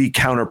 we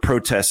counter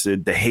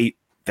protested the hate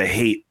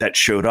that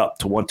showed up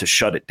to want to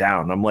shut it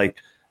down. I'm like,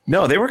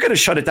 no, they were going to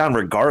shut it down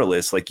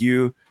regardless. Like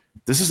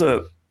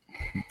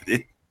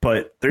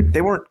but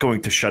they weren't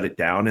going to shut it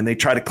down, and they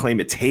try to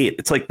claim it's hate.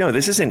 It's like, no,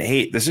 this isn't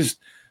hate. This is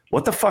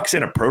what the fuck's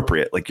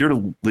inappropriate. Like,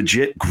 you're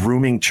legit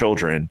grooming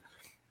children.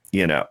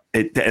 You know,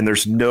 and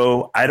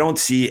I don't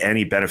see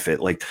any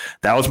benefit. Like,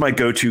 that was my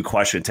go-to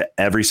question to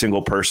every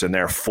single person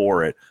there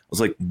for it. I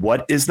was like,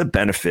 what is the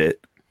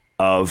benefit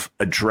of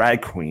a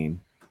drag queen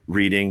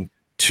reading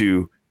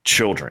to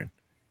children?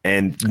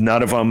 And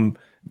none of them,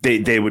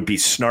 they would be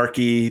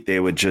snarky. They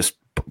would just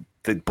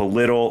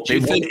belittle. They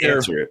wouldn't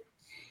answer it.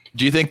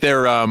 Do you think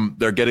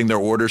they're getting their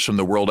orders from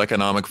the World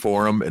Economic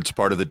Forum? It's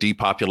part of the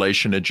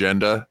depopulation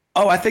agenda.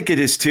 Oh, I think it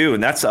is too.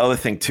 And that's the other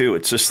thing too.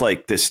 It's just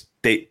like this,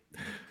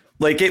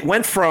 like, it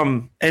went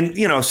from, and,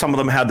 you know, some of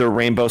them had their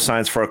rainbow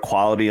signs for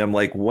equality. I'm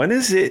like, when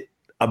is it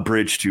a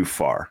bridge too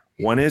far?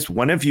 When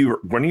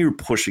are you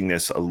pushing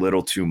this a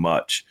little too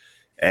much?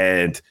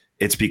 And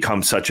it's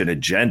become such an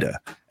agenda.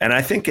 And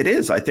I think it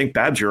is. I think,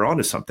 Babs, you're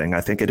onto something.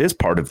 I think it is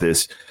part of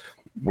this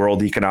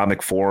World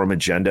Economic Forum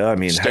agenda. I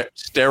mean,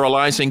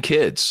 sterilizing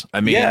kids. I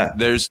mean, yeah.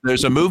 there's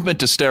a movement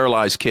to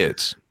sterilize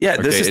kids. Yeah,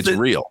 okay? It's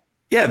real.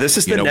 Yeah, this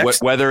is the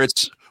next.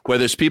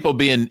 Whether it's people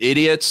being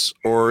idiots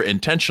or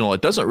intentional,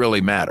 it doesn't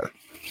really matter.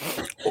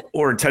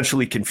 or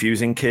intentionally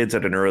confusing kids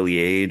at an early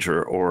age,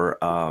 or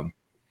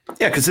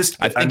because this.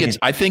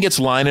 I think it's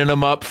lining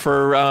them up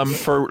for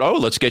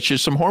let's get you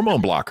some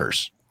hormone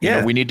blockers. You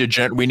know, we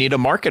need a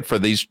market for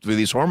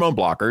these hormone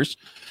blockers,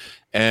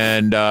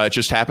 and it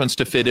just happens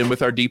to fit in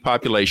with our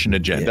depopulation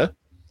agenda. Yeah.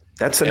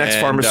 That's the next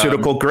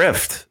pharmaceutical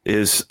grift.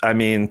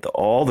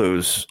 All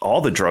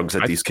the drugs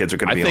that these kids are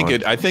going to be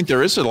on. I think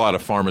there is a lot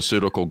of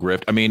pharmaceutical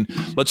grift. I mean,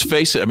 let's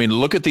face it. I mean,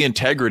 look at the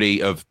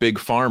integrity of big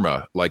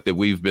pharma, like that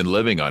we've been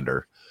living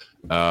under.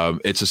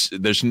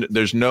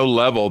 There's no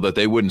level that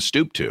they wouldn't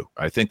stoop to.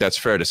 I think that's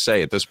fair to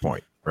say at this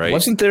point, right?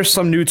 Wasn't there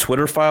some new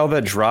Twitter file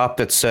that dropped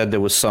that said there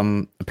was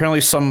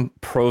apparently some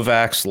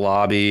pro-vax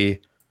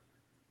lobby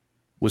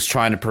was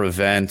trying to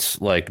prevent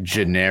like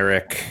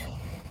generic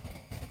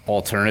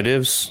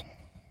alternatives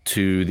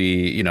to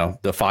the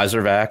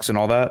Pfizer vax and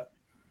all that,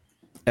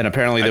 and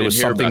apparently there was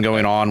something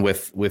going on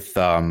with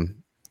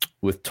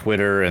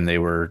Twitter, and they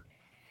were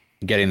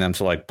getting them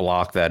to like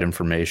block that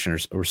information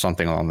or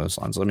something along those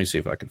lines. Let me see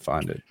if I can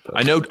find it.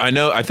 I know.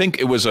 I think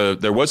there was a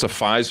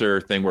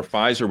Pfizer thing where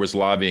Pfizer was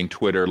lobbying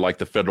Twitter like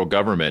the federal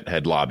government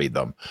had lobbied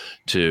them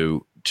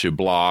to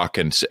block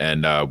and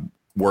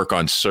work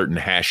on certain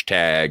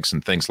hashtags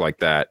and things like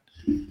that.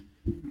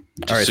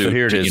 All right, so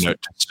here it is.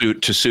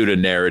 To suit a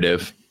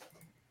narrative.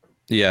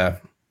 Yeah.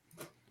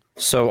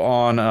 So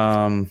on,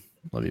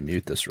 let me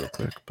mute this real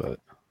quick, but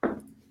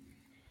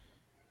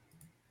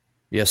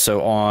yeah.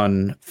 So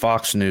on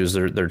Fox News,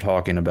 they're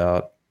talking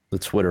about the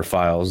Twitter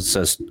files. It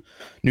says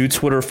new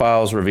Twitter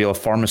files reveal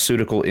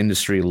pharmaceutical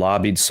industry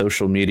lobbied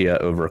social media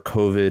over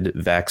COVID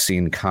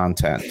vaccine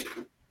content.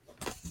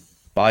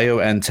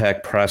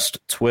 BioNTech pressed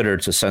Twitter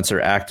to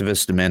censor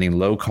activists demanding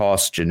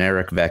low-cost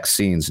generic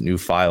vaccines, new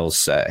files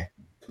say.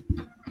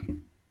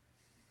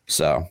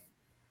 So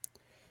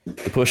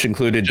the push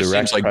included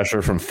direct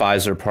pressure from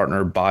Pfizer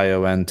partner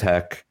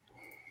BioNTech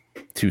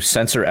to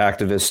censor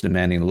activists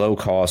demanding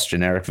low-cost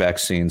generic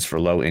vaccines for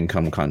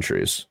low-income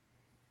countries.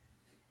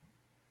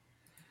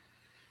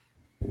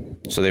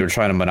 So they were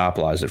trying to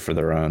monopolize it for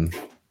their own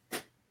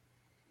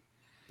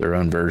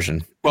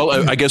version.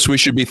 Well, I guess we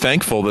should be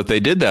thankful that they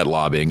did that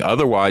lobbying.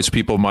 Otherwise,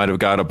 people might have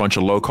got a bunch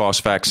of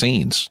low-cost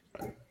vaccines,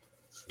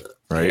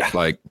 right? Yeah.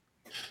 Like,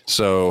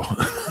 so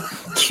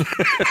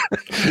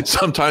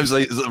sometimes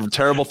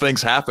terrible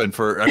things happen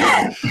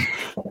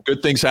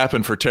good things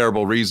happen for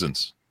terrible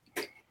reasons.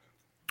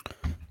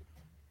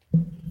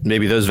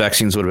 Maybe those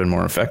vaccines would have been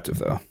more effective,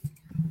 though.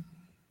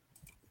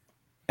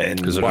 And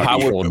because they're not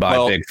controlled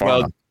by big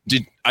pharma.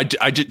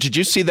 Did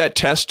you see that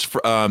test?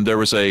 There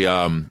was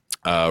a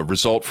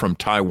result from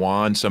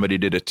Taiwan. Somebody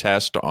did a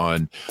test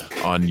on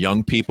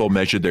young people,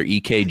 measured their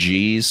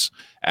EKGs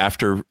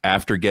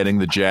after getting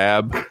the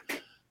jab.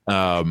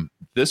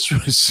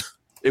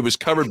 It was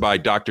covered by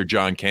Dr.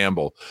 John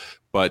Campbell,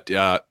 but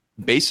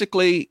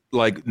basically,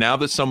 like now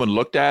that someone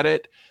looked at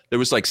it, there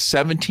was like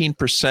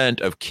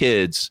 17% of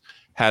kids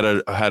had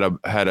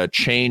a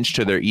change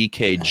to their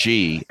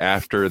EKG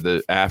after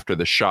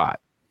the shot,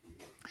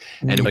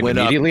 and it went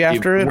immediately up,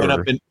 after it went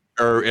up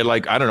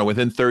I don't know,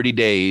 within 30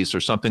 days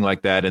or something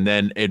like that, and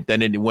then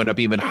it went up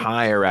even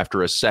higher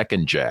after a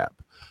second jab,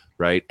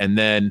 right? And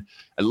then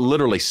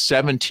literally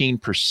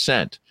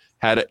 17%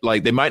 had it,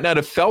 like they might not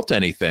have felt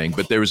anything,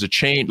 but there was a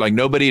change. Like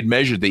nobody had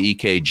measured the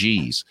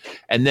EKGs,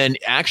 and then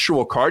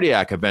actual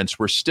cardiac events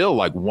were still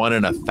like 1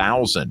 in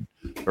 1,000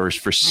 for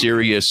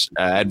serious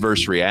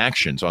adverse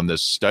reactions on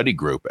this study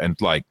group. And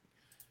like,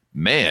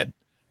 man,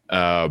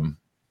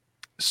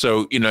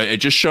 so it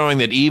just showing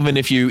that even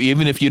if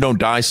you don't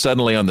die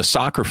suddenly on the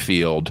soccer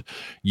field,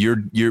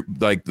 you're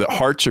like the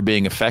hearts are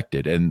being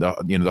affected, and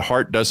the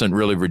heart doesn't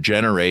really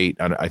regenerate,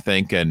 I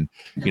think. And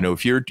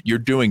if you're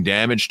doing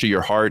damage to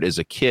your heart as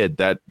a kid,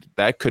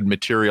 that could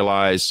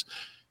materialize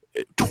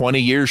 20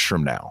 years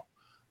from now.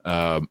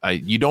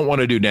 You don't want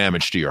to do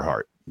damage to your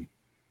heart.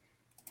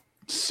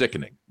 It's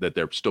sickening that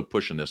they're still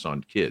pushing this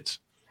on kids.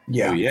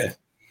 Yeah. Oh, yeah.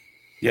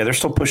 They're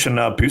still pushing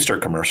booster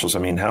commercials. I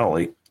mean, hell,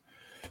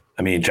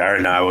 Jared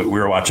and I, we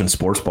were watching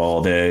sports ball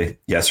all day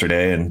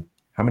yesterday, and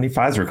how many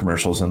Pfizer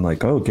commercials and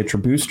like, oh, get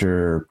your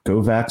booster,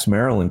 go Vax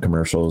Maryland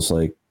commercials.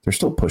 Like they're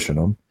still pushing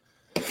them,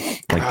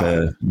 like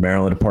the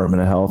Maryland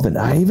Department of Health. And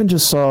I even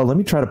just saw, let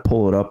me try to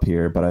pull it up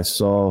here, but I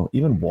saw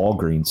even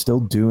Walgreens still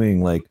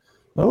doing like,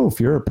 oh, if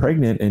you're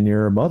pregnant and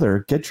you're a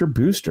mother, get your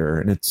booster.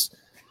 And it's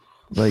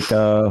like,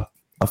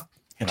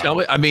 tell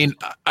me, I mean,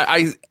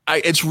 I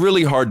it's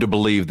really hard to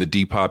believe the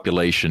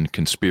depopulation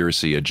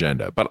conspiracy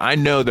agenda, but I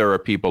know there are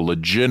people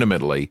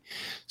legitimately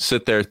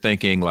sit there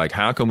thinking like,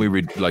 how can we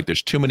like,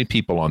 there's too many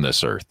people on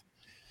this earth,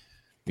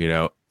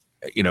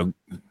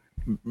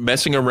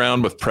 messing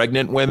around with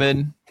pregnant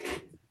women.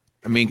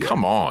 I mean,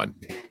 come on,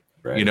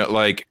 right.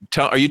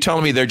 Are you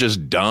telling me they're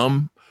just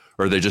dumb,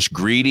 or they're just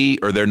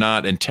greedy, or they're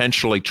not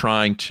intentionally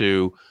trying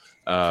to,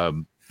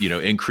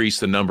 increase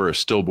the number of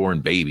stillborn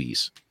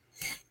babies?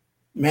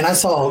 Man, I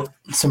saw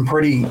some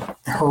pretty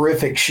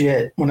horrific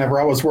shit whenever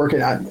I was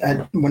working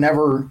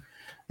whenever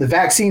the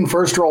vaccine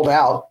first rolled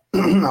out.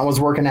 I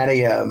was working at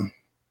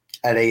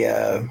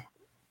a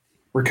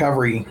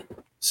recovery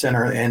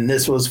center, and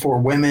this was for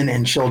women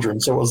and children.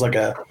 So it was like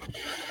a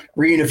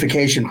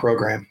reunification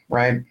program,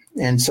 right?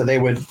 And so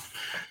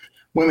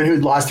women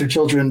who'd lost their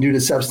children due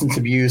to substance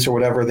abuse or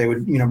whatever, they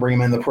would, bring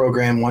them in the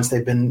program. Once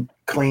they've been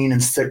clean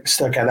and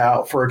stuck it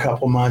out for a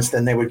couple months,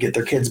 then they would get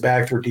their kids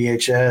back through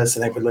DHS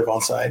and they would live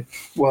on site.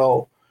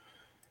 Well,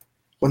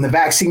 when the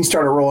vaccine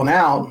started rolling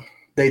out,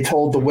 they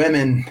told the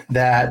women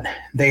that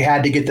they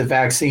had to get the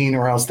vaccine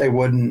or else they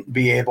wouldn't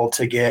be able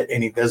to get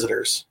any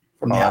visitors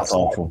from the outside. That's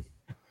awful.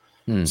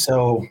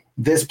 So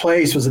this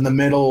place was in the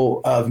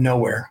middle of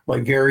nowhere,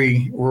 like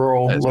very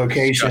rural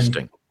location.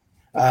 Disgusting.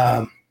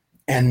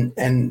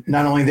 And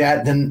not only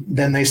that,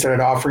 then they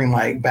started offering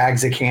like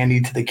bags of candy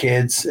to the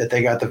kids if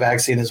they got the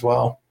vaccine as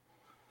well.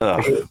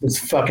 It was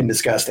fucking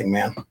disgusting,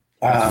 man.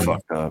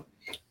 Fucked up.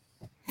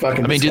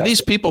 I mean, do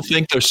these people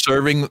think they're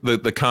serving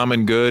the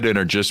common good and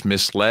are just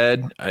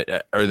misled,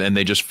 or then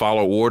they just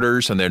follow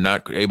orders and they're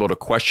not able to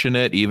question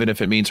it, even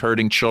if it means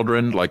hurting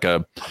children, like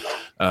what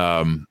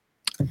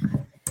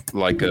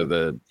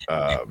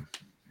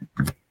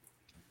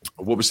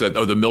was that?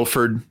 Oh, the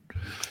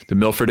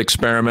Milford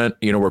experiment,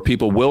 where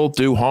people will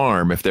do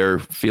harm if they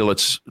feel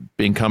it's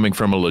coming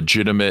from a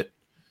legitimate,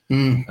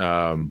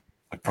 from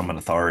an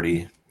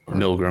authority.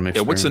 Milgram experiment.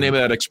 Yeah, what's the name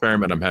of that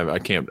experiment? I'm having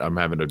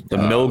the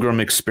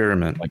Milgram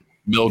experiment. Like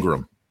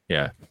Milgram.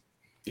 Yeah.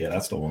 Yeah,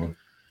 that's the one.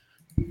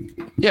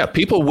 Yeah,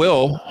 people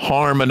will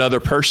harm another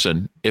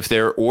person if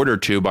they're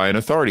ordered to by an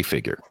authority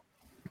figure.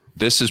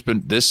 This is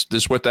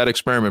what that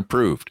experiment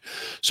proved.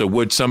 So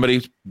would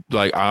somebody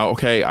like, I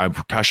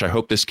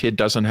hope this kid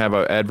doesn't have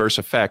an adverse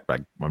effect.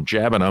 Like I'm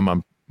jabbing them.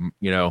 I'm,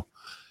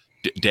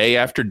 day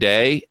after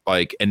day,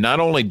 like, and not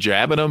only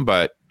jabbing them,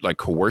 but like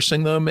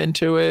coercing them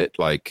into it.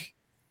 Like,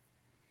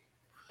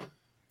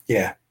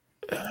 yeah,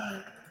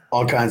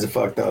 all kinds of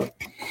fucked up.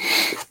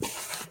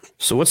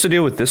 So what's the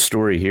deal with this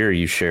story here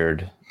you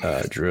shared,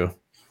 Drew?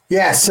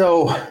 Yeah,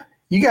 so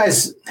you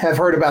guys have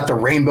heard about the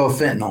rainbow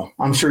fentanyl.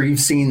 I'm sure you've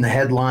seen the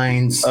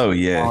headlines. Oh,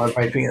 yeah.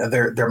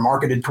 They're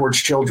marketed towards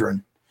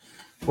children.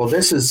 Well,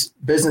 this is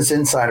Business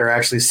Insider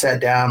actually sat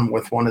down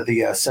with one of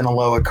the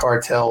Sinaloa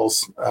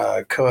cartel's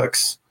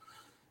cooks,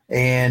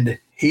 and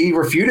he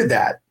refuted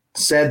that,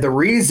 said the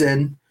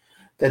reason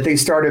that they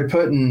started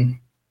putting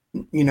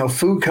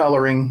food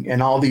coloring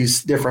and all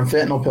these different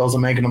fentanyl pills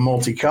and making them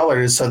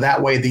multicolored is so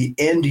that way the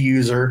end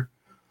user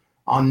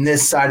on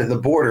this side of the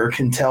border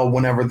can tell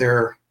whenever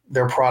their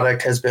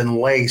product has been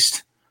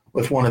laced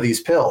with one of these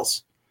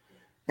pills.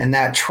 And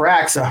that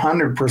tracks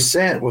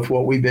 100% with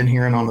what we've been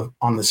hearing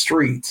on the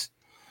streets.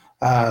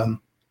 For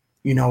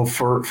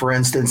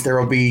instance,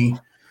 there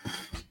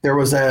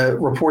was a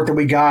report that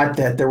we got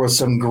that there was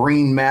some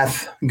green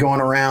meth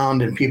going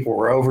around and people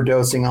were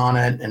overdosing on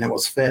it and it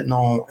was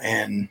fentanyl,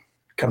 and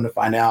come to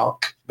find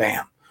out,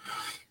 bam.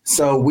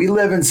 So we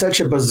live in such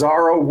a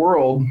bizarro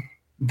world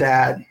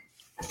that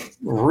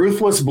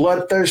ruthless,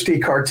 bloodthirsty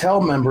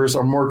cartel members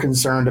are more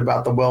concerned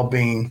about the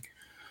well-being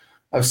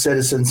of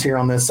citizens here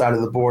on this side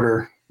of the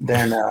border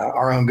than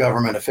our own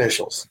government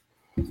officials.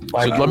 So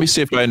let me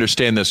see if I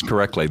understand this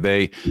correctly.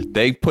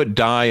 They put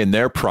dye in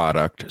their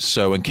product,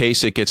 so in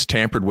case it gets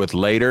tampered with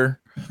later,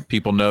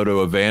 people know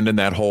to abandon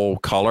that whole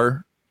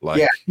color.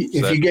 Like,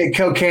 if you get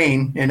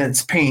cocaine and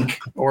it's pink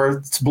or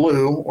it's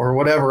blue or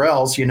whatever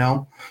else,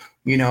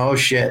 oh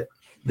shit,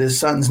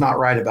 something's not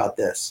right about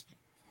this.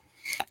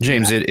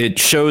 James, it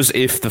shows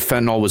if the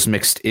fentanyl was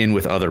mixed in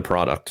with other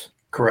product.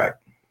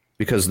 Correct.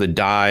 Because the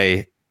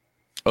dye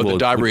the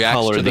dye reacts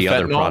color to the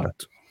other fentanyl?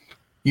 product.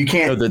 You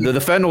can't. No, the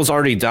fentanyl's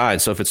already dyed,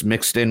 so if it's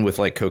mixed in with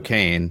like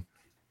cocaine,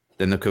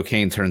 then the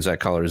cocaine turns that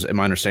color. Am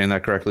I understanding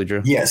that correctly,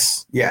 Drew?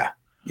 Yes. Yeah.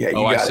 Yeah.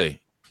 I see.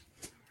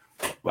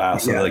 Wow.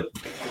 So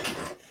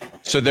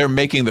so they're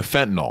making the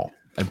fentanyl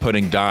and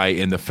putting dye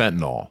in the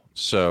fentanyl.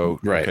 So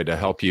right. To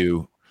help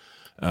you.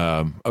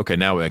 Okay,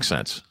 now it makes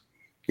sense.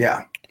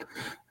 Yeah.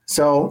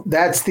 So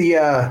that's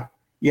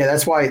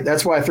that's why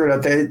I threw it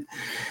out there.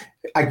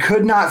 I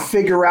could not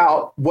figure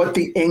out what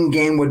the end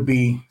game would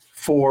be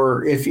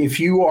for if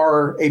you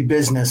are a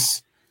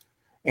business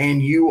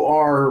and you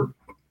are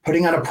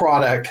putting out a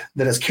product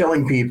that is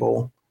killing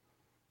people.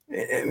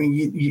 I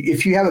mean,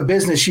 if you have a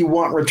business, you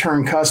want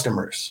return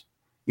customers,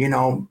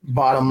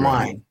 bottom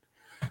line.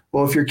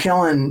 Well, if you're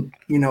killing,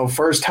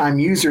 first time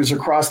users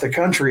across the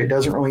country, it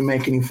doesn't really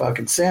make any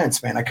fucking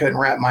sense, man. I couldn't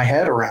wrap my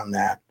head around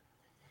that.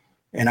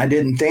 And I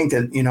didn't think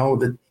that,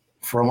 that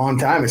for a long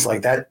time, it's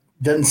like that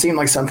doesn't seem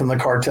like something the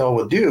cartel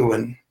would do.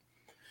 And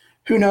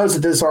who knows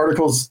if this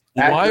article's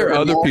why are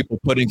other people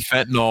putting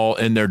fentanyl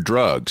in their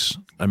drugs?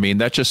 I mean,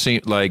 that just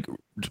seems like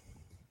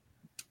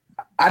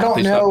I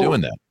don't know. Stop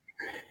doing that.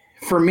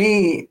 For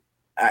me,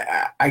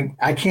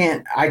 I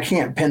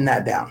can't pin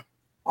that down.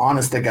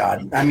 Honest to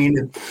God. I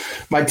mean,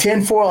 my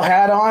tinfoil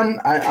hat on,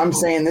 I'm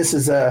saying this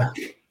is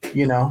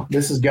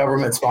this is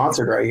government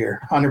sponsored right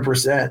here,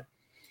 100%.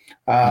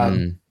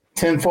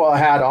 Tinfoil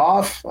hat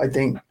off. I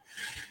think,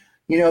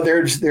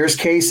 there's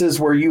cases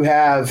where you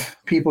have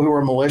people who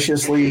are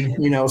maliciously,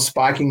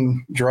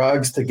 spiking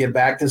drugs to get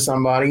back to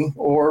somebody,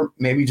 or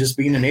maybe just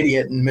being an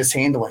idiot and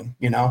mishandling,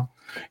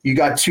 you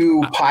got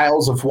two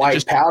piles of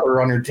white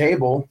powder on your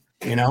table,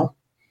 you know?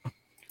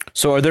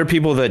 So are there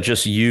people that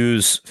just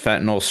use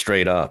fentanyl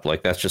straight up?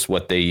 Like that's just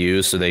what they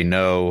use, so they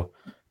know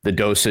the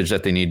dosage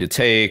that they need to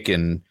take,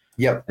 and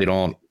they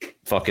don't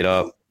fuck it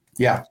up.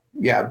 Yeah.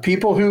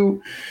 People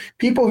who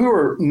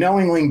are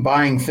knowingly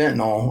buying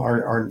fentanyl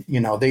are you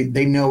know,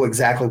 they know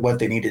exactly what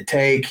they need to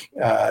take.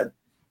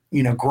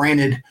 You know,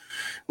 granted,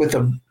 with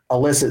a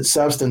illicit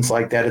substance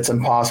like that, it's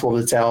impossible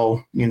to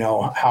tell, you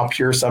know, how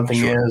pure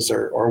something is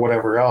or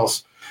whatever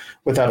else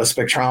without a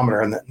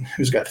spectrometer, and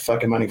who's got the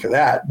fucking money for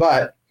that.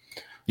 But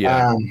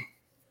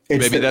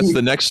maybe that's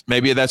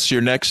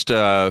your next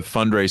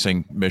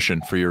fundraising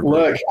mission for your group.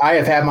 Look, I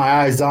have had my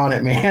eyes on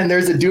it, man.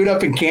 There's a dude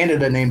up in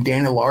Canada named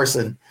Daniel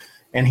Larson,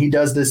 and he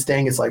does this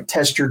thing. It's like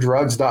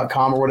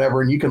testyourdrugs.com or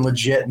whatever, and you can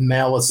legit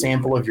mail a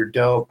sample of your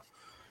dope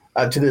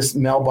to this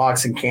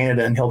mailbox in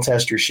Canada, and he'll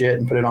test your shit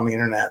and put it on the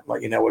internet,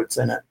 let you know what's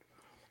in it.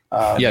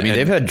 I mean,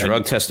 they've had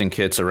drug testing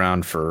kits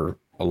around for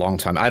a long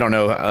time. I don't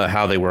know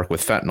how they work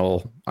with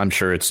fentanyl. I'm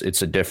sure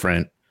it's a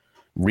different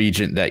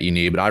reagent that you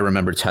need, but I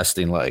remember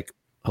testing like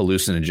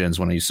hallucinogens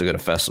when I used to go to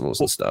festivals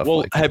and stuff. Well,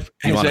 like, has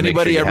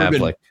anybody ever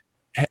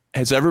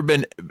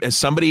been? Has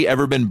somebody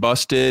ever been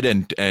busted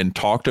and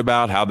talked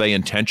about how they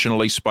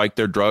intentionally spiked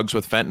their drugs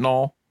with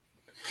fentanyl?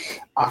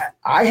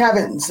 I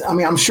haven't. I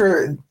mean, I'm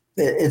sure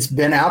it's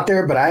been out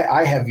there, but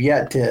I have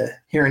yet to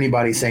hear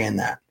anybody saying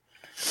that.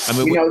 I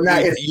mean,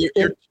 you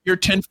know, your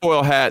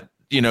tinfoil hat,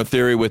 you know,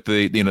 theory with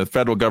the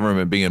federal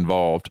government being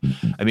involved.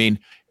 I mean,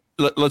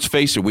 let's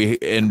face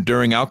it.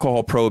 During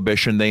alcohol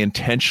prohibition, they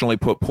intentionally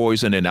put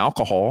poison in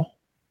alcohol,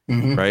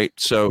 right?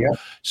 So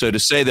to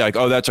say that, like,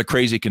 oh, that's a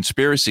crazy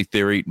conspiracy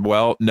theory.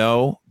 Well,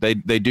 no, they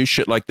do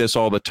shit like this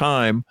all the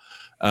time,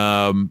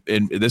 and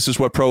this is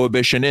what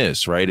prohibition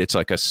is, right? It's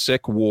like a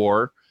sick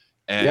war.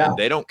 And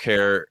they don't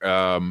care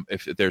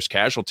if there's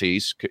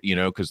casualties, you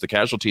know, because the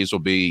casualties will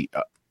be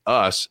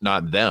us,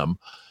 not them.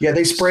 Yeah,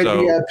 they sprayed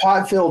the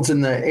pot fields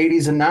in the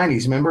 80s and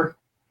 90s, remember?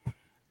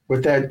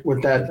 With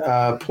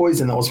that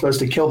poison that was supposed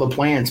to kill the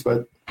plants,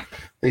 but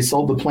they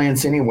sold the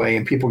plants anyway,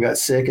 and people got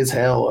sick as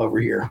hell over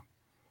here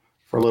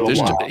for a little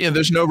while.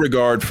 There's no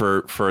regard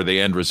for the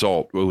end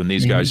result when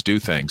these guys do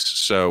things.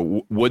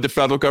 So would the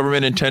federal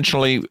government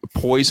intentionally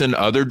poison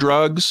other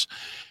drugs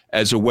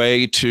as a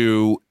way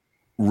to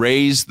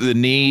raise the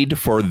need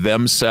for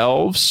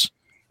themselves,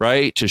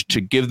 right?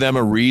 To give them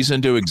a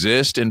reason to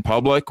exist in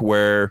public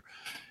where,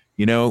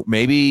 you know,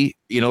 maybe,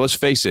 you know, let's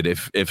face it,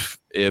 if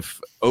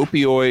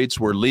opioids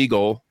were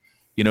legal,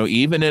 you know,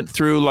 even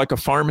through like a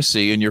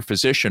pharmacy and your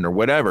physician or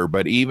whatever,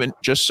 but even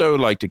just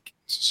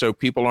so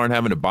people aren't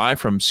having to buy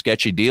from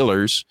sketchy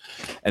dealers,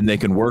 and they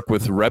can work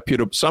with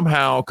reputable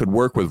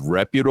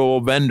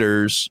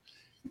vendors,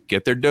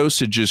 get their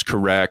dosages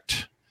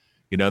correct.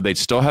 You know, they'd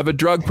still have a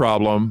drug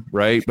problem,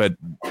 right? But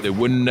there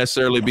wouldn't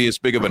necessarily be as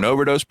big of an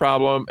overdose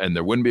problem, and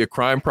there wouldn't be a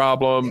crime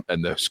problem,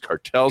 and those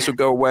cartels would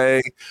go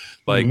away.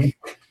 Like,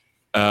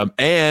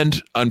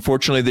 and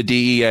unfortunately, the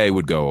DEA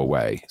would go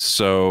away.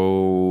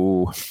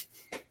 So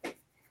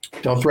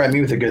don't threaten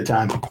me with a good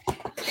time.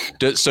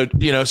 So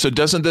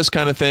doesn't this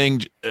kind of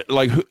thing,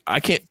 like, I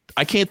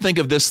can't think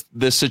of this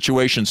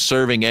situation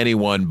serving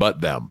anyone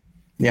but them.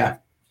 Yeah,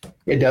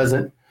 it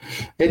doesn't.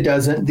 It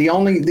doesn't. The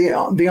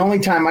only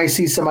time I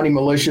see somebody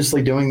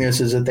maliciously doing this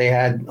is that they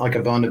had like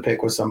a bone to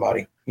pick with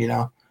somebody, you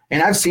know.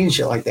 And I've seen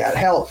shit like that.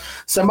 Hell,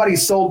 somebody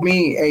sold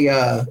me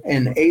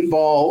an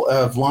 8-ball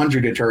of laundry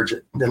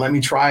detergent. They let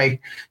me try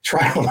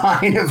a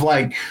line of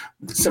like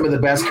some of the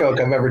best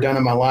Coke I've ever done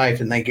in my life,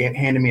 and they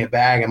handed me a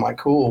bag. I'm like,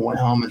 cool. Went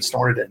home and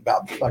snorted it.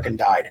 About fucking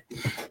died,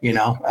 you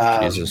know.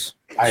 Jesus.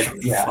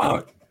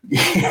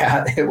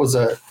 Yeah, it was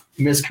a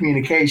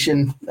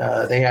miscommunication.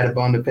 They had a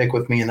bone to pick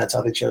with me, and that's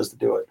how they chose to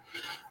do it.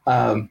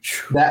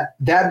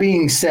 That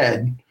being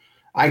said,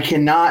 I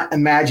cannot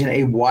imagine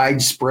a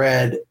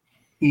widespread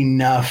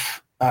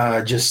enough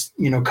just,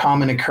 you know,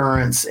 common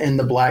occurrence in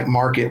the black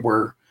market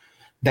where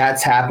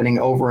that's happening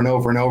over and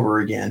over and over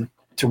again,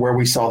 to where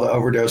we saw the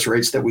overdose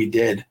rates that we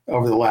did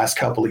over the last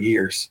couple of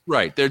years.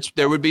 Right.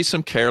 There would be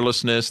some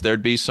carelessness.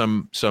 There'd be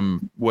some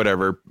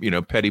whatever, you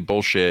know, petty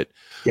bullshit.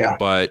 Yeah.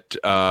 But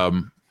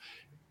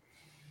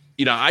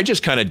you know, I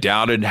just kind of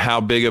doubted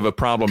how big of a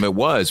problem it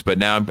was, but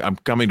now I'm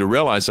coming to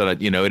realize that,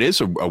 you know, it is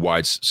a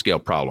wide scale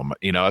problem.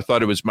 You know, I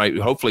thought it was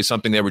hopefully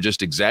something they were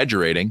just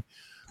exaggerating.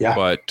 Yeah.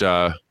 But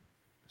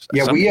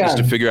we have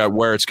to figure out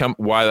where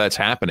why that's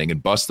happening,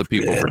 and bust the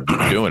people for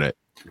doing it.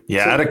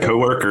 Yeah, I had a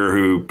coworker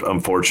who,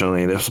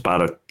 unfortunately, this was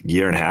about a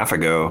year and a half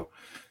ago,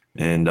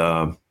 and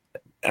I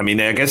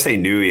mean, I guess they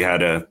knew he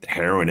had a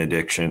heroin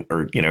addiction,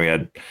 or, you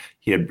know,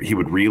 he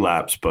would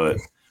relapse, but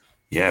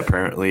yeah,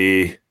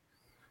 apparently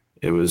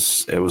it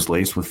was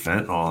laced with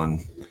fentanyl,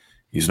 and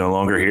he's no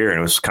longer here, and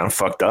it was kind of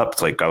fucked up.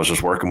 It's like I was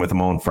just working with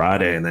him on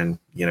Friday, and then,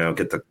 you know,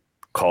 get the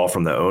call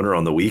from the owner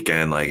on the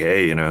weekend, like,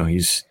 hey, you know,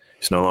 he's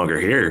no longer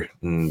here,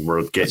 and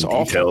we're getting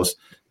details.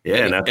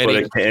 Yeah, and that's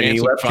and he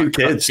left 2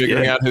 kids.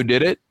 Figuring out who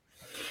did it.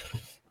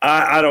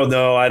 I don't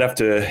know. I'd have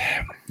to.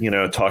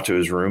 talk to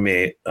his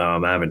roommate. I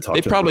haven't talked.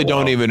 They to probably him in a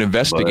don't while, even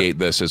investigate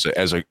but- this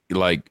as a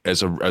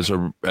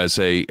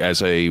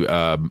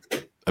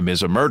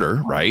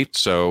murder, right?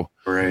 So,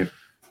 Right.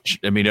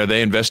 I mean, are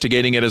they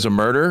investigating it as a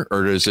murder,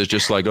 or is it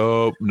just like,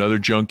 oh, another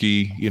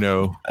junkie?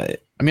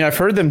 I mean, I've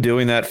heard them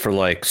doing that for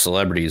like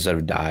celebrities that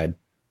have died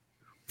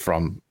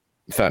from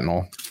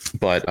fentanyl,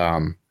 but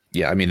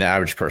yeah, I mean, the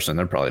average person,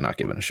 they're probably not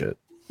giving a shit.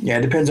 Yeah,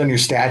 it depends on your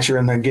stature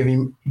and the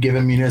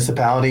given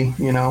municipality.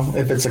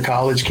 If it's a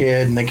college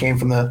kid and they came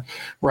from the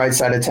right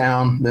side of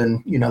town,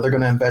 then they're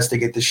going to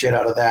investigate the shit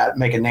out of that,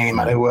 make a name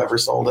out of whoever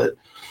sold it.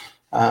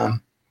 And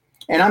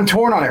I'm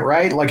torn on it,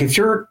 right? Like if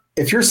you're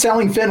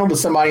selling fentanyl to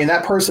somebody and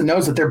that person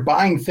knows that they're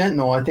buying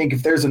fentanyl, I think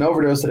if there's an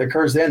overdose that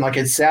occurs then, like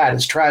it's sad,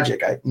 it's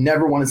tragic. I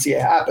never want to see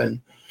it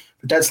happen,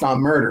 but that's not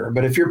murder.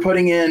 But if you're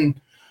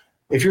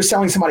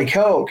selling somebody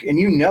coke and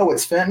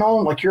it's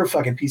fentanyl, like you're a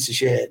fucking piece of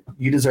shit.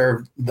 You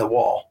deserve the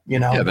wall,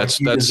 Yeah,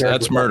 that's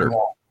murder.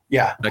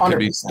 Yeah,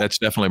 that's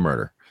definitely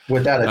murder.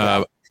 Without a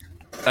doubt.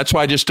 That's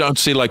why I just don't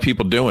see like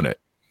people doing it.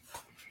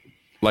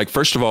 Like,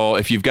 first of all,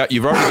 if you've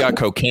already got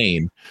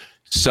cocaine,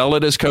 sell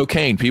it as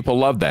cocaine. People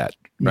love that,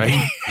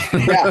 right?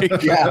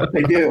 yeah,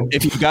 they do.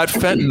 If you've got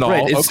fentanyl,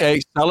 Right,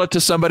 okay, sell it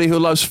to somebody who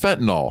loves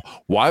fentanyl.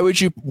 Why would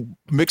you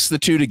mix the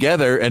two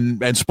together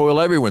and spoil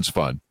everyone's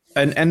fun?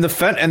 And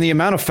the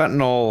amount of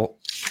fentanyl,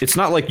 it's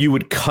not like you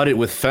would cut it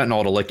with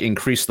fentanyl to like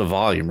increase the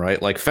volume,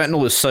 right? Like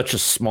fentanyl is such a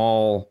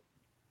small,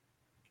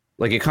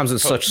 like it comes in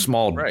such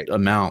small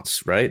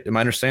amounts, right? Am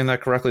I understanding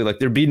that correctly? Like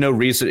there'd be no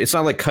reason. It's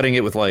not like cutting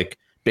it with like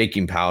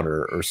baking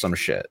powder or some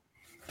shit.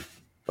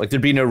 Like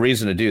there'd be no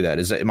reason to do that.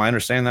 Am I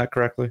understanding that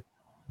correctly?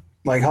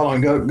 Like, hold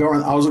on, go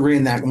on. I was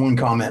reading that one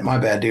comment. My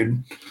bad,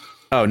 dude.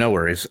 Oh, no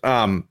worries.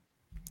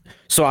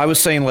 So I was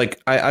saying like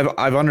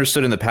I've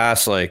understood in the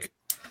past like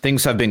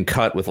things have been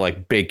cut with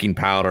like baking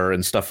powder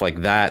and stuff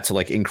like that to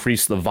like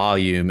increase the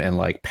volume and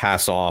like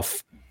pass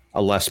off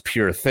a less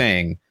pure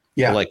thing.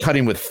 Yeah. But, like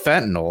cutting with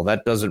fentanyl,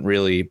 that doesn't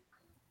really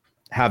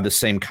have the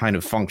same kind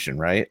of function,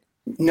 right?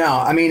 No,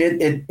 I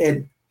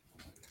mean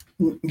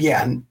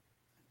yeah,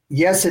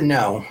 yes and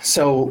no.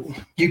 So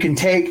you can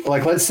take,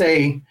 like, let's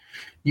say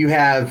you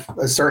have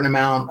a certain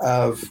amount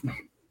of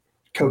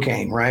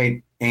cocaine,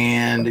 right?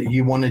 And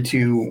you wanted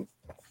to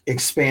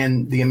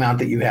expand the amount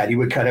that you had. You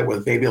would cut it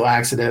with baby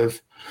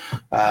laxative,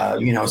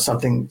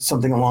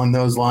 something along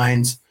those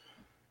lines.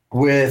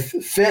 With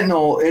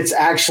fentanyl, it's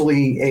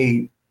actually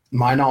a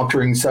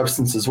mind-altering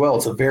substance as well.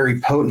 It's a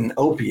very potent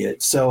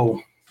opiate. So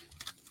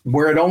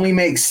where it only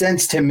makes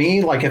sense to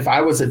me, like if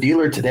I was a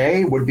dealer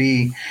today, would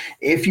be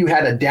if you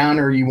had a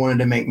downer, you wanted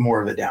to make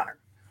more of a downer.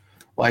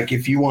 Like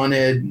if you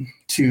wanted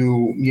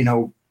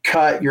to,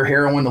 cut your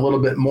heroin a little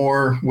bit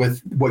more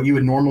with what you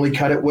would normally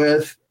cut it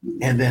with,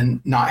 and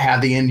then not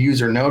have the end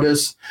user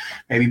notice,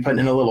 maybe putting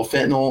in a little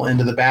fentanyl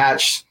into the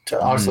batch to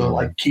also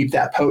like keep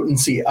that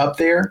potency up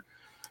there.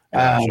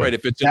 That's right.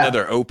 If it's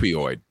another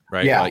opioid,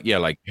 right? Yeah.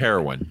 Like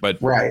heroin.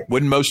 But right.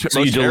 Wouldn't most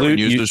heroin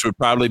users would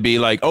probably be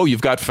like, oh,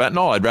 you've got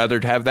fentanyl, I'd rather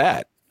have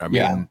that. I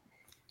mean,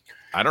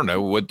 I don't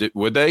know.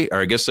 Would they?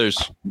 Or I guess there's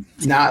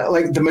not,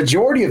 like, the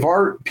majority of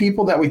our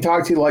people that we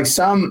talk to, like,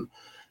 some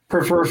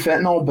prefer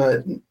fentanyl,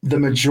 but the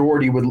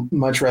majority would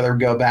much rather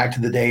go back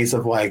to the days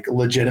of like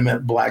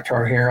legitimate black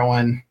tar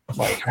heroin,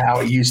 like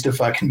how it used to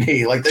fucking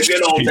be, like the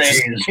good old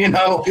days,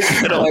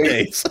 Good old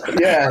days.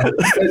 Yeah, but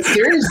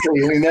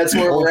seriously, I mean, that's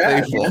where we're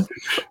at.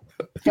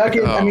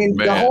 Fucking,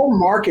 the whole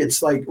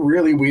market's like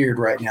really weird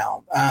right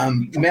now.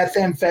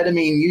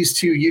 Methamphetamine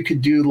you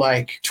could do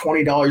like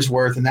 $20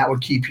 worth, and that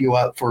would keep you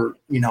up for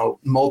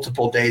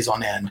multiple days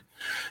on end.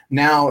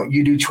 Now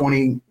you do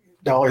 $20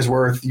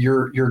 worth,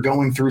 you're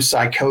going through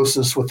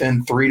psychosis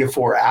within 3 to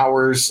 4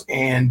 hours,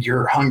 and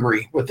you're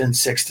hungry within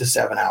 6 to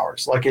 7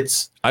 hours. Like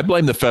I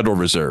blame the Federal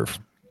Reserve.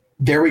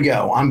 There we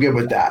go. I'm good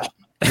with that.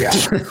 Yeah.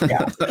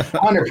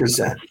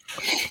 100%.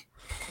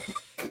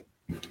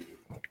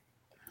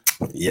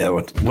 Yeah.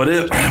 What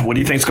do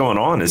you think's going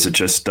on? Is it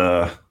just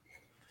like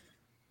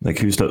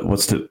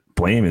what's to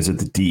blame? Is it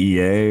the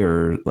DEA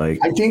or like?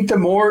 I think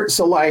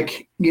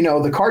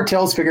the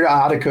cartels figured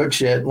out how to cook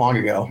shit long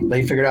ago.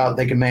 They figured out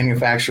they can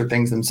manufacture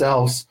things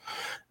themselves,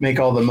 make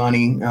all the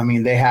money. I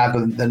mean, they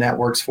have the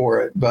networks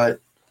for it, but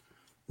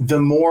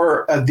the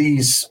more of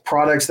these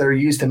products that are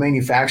used to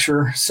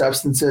manufacture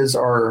substances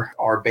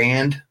are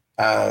banned,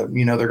 they're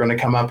going to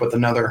come up with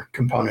another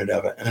component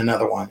of it and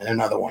another one and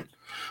another one.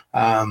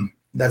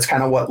 That's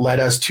kind of what led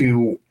us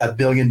to a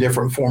billion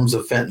different forms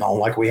of fentanyl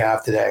like we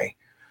have today.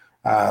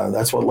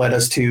 That's what led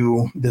us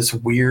to this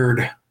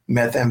weird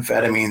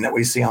methamphetamine that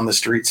we see on the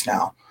streets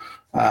now.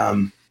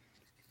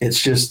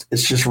 It's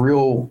just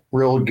real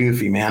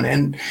goofy, man.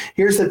 And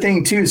here's the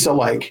thing too. So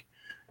like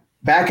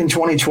back in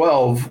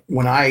 2012,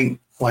 when I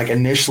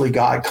initially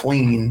got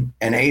clean,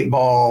 an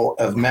 8-ball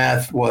of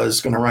meth was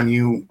going to run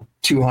you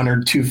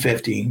 $200,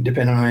 $250,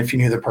 depending on if you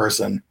knew the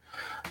person.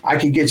 I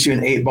could get you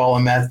an 8-ball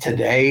of meth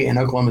today in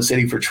Oklahoma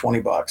City for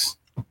 $20.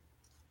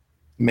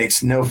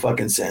 Makes no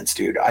fucking sense,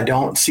 dude. I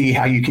don't see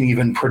how you can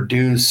even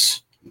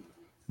produce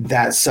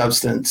that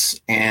substance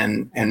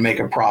and make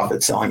a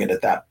profit selling it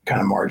at that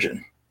kind of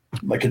margin.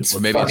 Like it's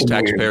maybe it's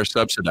taxpayer weird.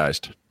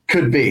 subsidized.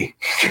 Could be.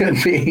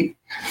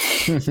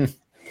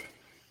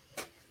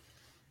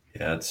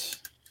 Yeah,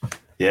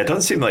 it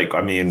doesn't seem like,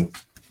 I mean,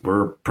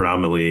 we're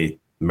predominantly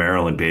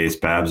Maryland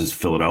based. Babs is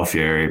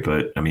Philadelphia area,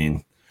 but I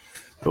mean,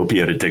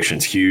 opiate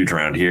addiction's huge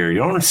around here. You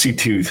don't see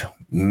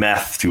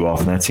meth too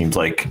often. That seems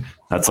like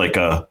that's like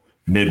a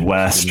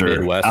Midwest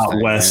or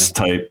out west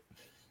type,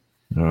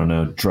 I don't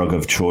know, drug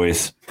of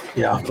choice.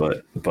 Yeah.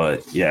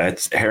 But yeah,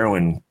 it's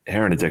heroin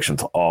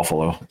addiction's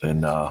awful.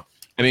 And I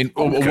mean,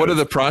 what are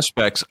the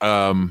prospects?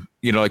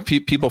 Like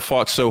people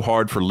fought so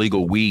hard for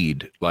legal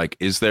weed. Like,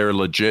 is there a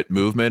legit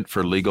movement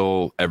for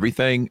legal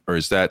everything, or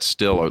is that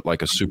still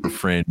like a super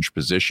fringe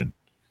position?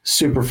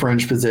 Super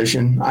fringe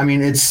position. I mean,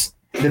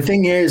 the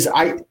thing is,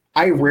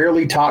 I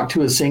rarely talk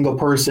to a single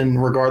person,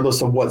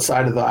 regardless of what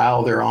side of the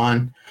aisle they're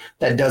on,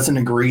 that doesn't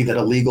agree that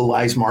a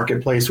legalized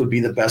marketplace would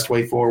be the best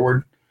way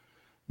forward.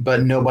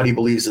 But nobody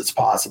believes it's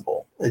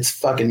possible. It's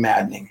fucking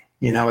maddening.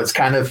 It's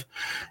kind of,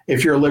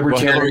 if you're a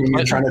libertarian,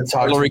 you're trying to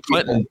talk Hillary to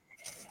people. Clinton.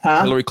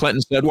 Huh? Hillary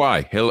Clinton said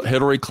why.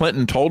 Hillary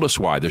Clinton told us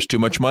why. There's too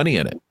much money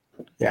in it.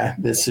 Yeah,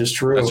 this is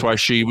true. That's why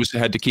she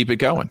had to keep it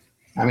going.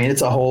 I mean,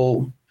 it's a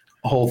whole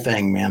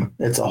thing, man.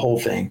 It's a whole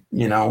thing.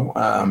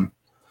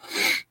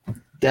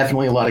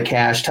 Definitely a lot of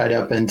cash tied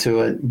up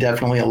into it.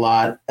 Definitely a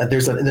lot.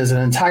 There's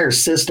an entire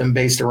system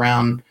based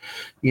around,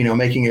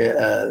 making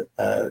a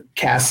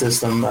caste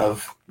system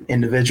of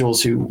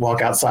individuals who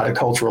walk outside of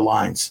cultural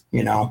lines.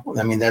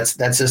 I mean,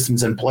 that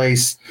system's in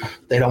place.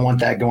 They don't want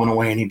that going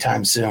away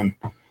anytime soon.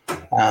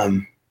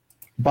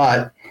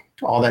 But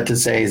all that to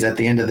say is, at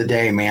the end of the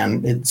day,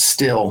 man, it's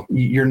still,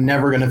 you're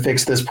never going to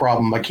fix this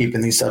problem by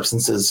keeping these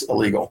substances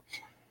illegal.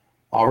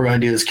 All we're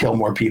going to do is kill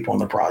more people in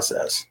the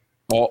process.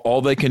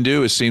 All they can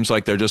do is, seems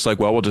like they're just like,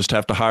 well, we'll just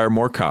have to hire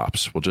more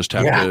cops. We'll just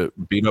have to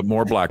beat up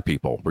more black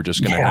people. We're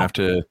just going to have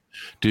to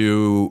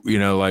do,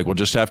 we'll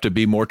just have to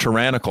be more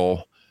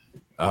tyrannical.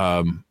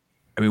 I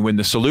mean, when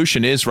the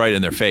solution is right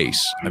in their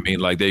face, I mean,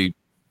 like they,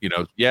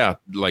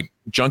 like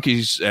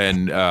junkies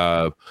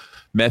and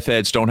meth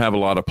heads don't have a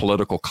lot of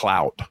political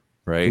clout,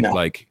 right? No.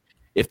 Like,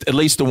 if at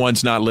least the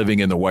one's not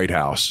living in the White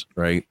House,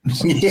 right?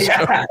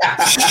 Yeah,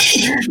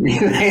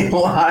 you ain't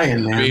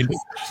lying, man.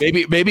 I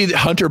mean, maybe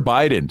Hunter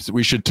Biden.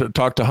 We should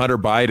talk to Hunter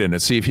Biden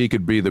and see if he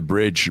could be the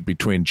bridge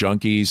between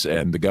junkies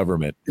and the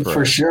government.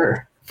 For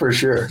sure.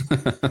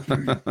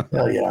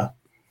 Hell yeah.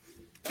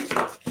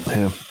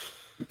 Yeah.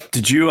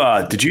 Did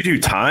you do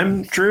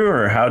time, Drew,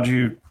 or how'd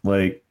you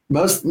like?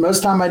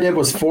 Most time I did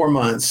was 4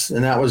 months,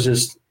 and that was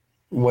just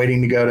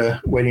waiting to go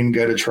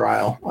to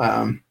trial.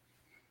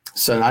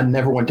 So I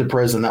never went to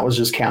prison. That was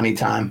just county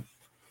time.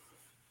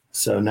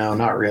 So no,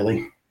 not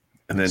really.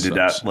 And then did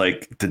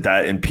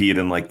that impede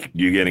in like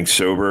you getting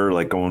sober,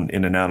 like going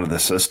in and out of the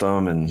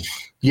system and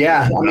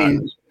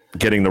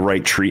getting the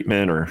right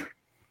treatment or?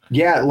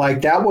 Yeah,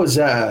 like that was,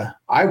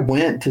 I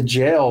went to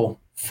jail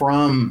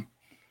from,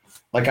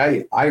 like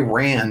I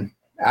ran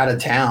out of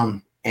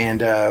town and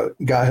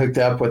got hooked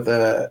up with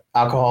the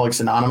Alcoholics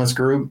Anonymous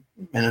group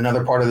in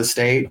another part of the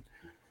state.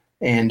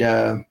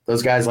 And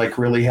those guys like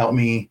really helped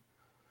me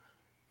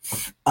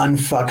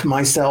unfuck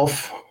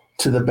myself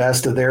to the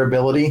best of their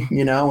ability,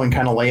 and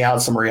kind of lay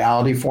out some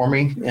reality for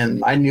me.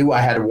 And I knew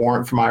I had a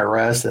warrant for my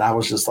arrest, and I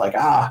was just like,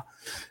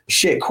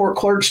 shit, court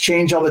clerks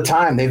change all the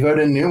time. They vote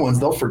in new ones.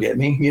 They'll forget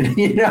me.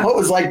 It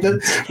was like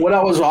what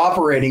I was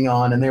operating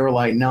on. And they were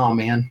like, no,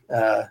 man,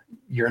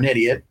 you're an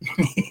idiot.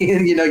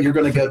 You're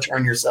going to go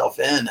turn yourself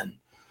in. And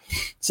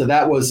so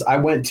I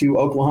went to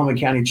Oklahoma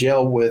County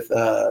Jail with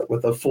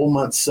a full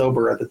month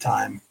sober at the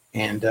time,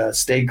 and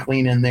stayed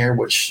clean in there,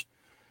 which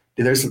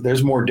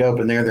there's more dope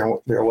in there than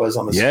there was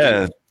on the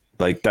street.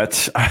 Like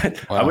that's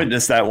I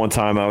witnessed that one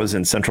time. I was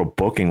in central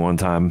booking one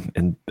time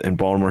in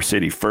Baltimore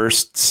City.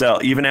 First cell,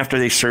 even after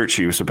they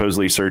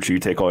supposedly search you,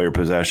 take all your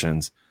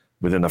possessions.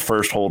 Within the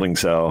first holding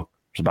cell,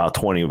 there's about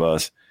 20 of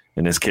us,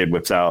 and this kid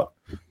whips out,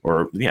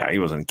 he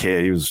wasn't a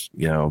kid, he was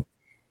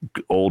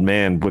old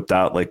man, whipped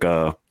out like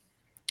a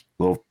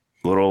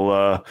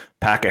little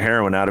pack of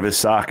heroin out of his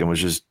sock and was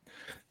just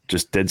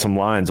did some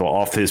lines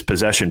off his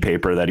possession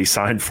paper that he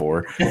signed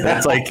for. And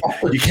it's like,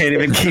 you can't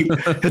even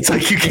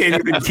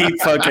keep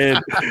fucking,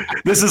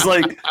 this is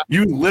like,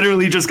 you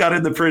literally just got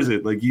into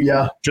prison. Like you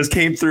just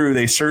came through,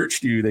 they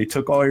searched you, they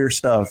took all your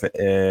stuff,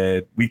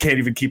 and we can't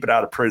even keep it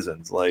out of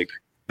prisons. Like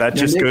that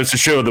just goes to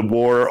show the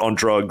war on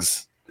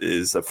drugs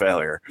is a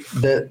failure.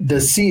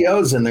 The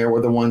COs in there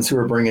were the ones who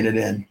were bringing it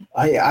in.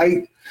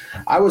 I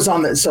was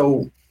on that.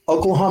 So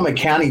Oklahoma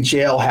County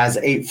Jail has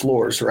 8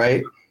 floors,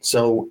 right?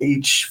 So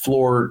each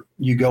floor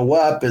you go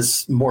up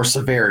is more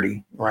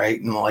severity, right?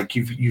 And like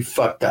you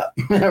fucked up,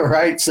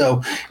 right?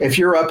 So if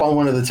you're up on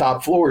one of the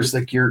top floors,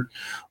 like you're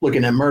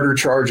looking at murder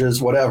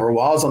charges, whatever.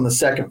 Well, I was on the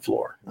second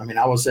floor. I mean,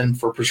 I was in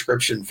for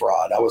prescription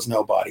fraud. I was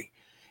nobody.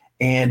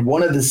 And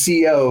one of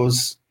the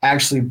COs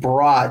actually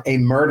brought a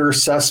murder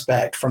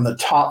suspect from the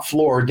top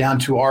floor down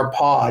to our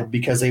pod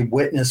because a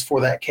witness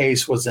for that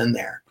case was in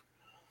there.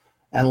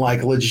 and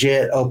like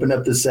legit opened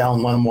up the cell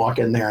and let them walk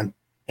in there and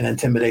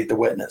intimidate the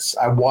witness.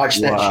 I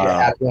watched that shit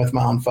happen with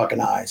my own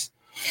fucking eyes.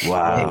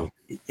 Wow.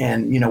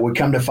 And, you know, we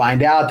come to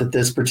find out that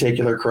this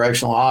particular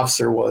correctional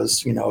officer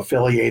was, you know,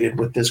 affiliated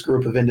with this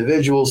group of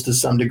individuals to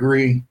some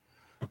degree.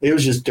 It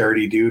was just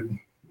dirty, dude.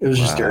 It was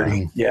just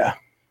dirty. Yeah.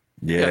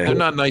 Yeah, they're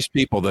not nice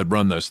people that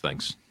run those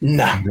things.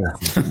 No,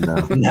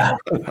 they're not.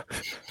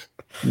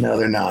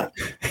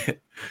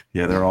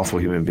 Yeah, they're awful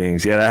human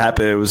beings. Yeah, that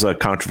happened. It was a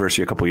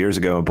controversy a couple years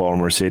ago in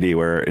Baltimore City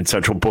where in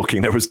central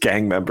booking there was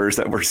gang members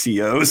that were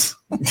COs.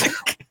 And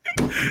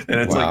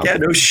it's like, yeah,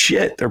 no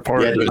shit. They're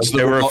part of it.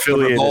 They were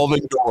affiliated. The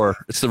revolving door.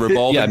 It's the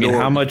revolving door. Yeah, I mean,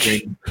 how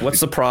much, what's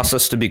the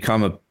process to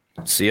become a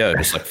CO?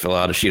 Just like fill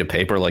out a sheet of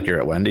paper like you're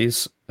at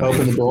Wendy's?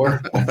 Open the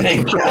door. I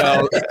think.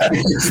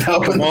 Just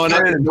open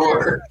the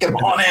door. Come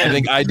on in. I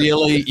think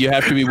ideally you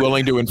have to be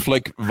willing to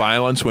inflict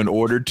violence when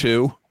ordered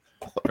to.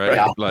 Right?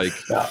 Yeah. Like,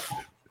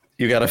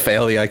 you got to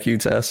fail the IQ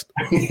test.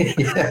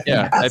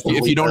 yeah.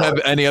 If you don't have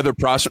any other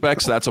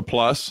prospects, that's a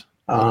plus.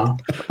 Oh,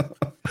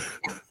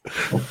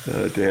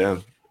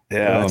 damn.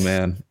 Yeah. Oh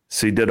man.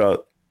 So you did a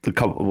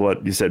couple,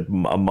 what you said,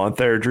 a month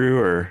there, Drew,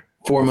 or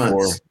 4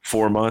 months?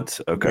 4 months.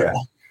 Okay. Yeah.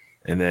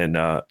 And then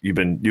you've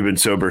been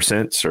sober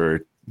since,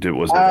 or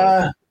was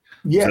it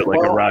like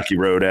a rocky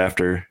road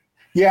after?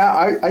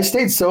 Yeah, I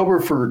stayed sober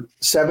for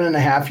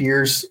 7.5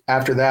 years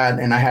after that,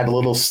 and I had a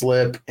little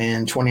slip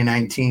in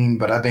 2019.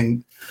 But I've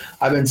been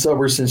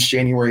sober since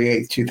January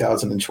 8th,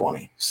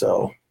 2020.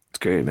 So it's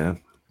great, man.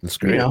 That's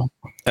great. You know,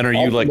 and are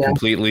you like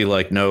completely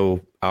like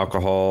no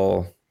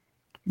alcohol?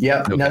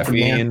 Yeah, no nothing.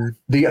 caffeine?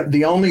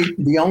 The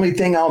only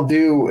thing I'll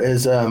do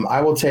is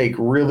I will take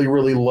really,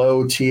 really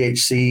low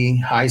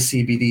THC, high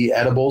CBD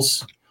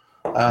edibles,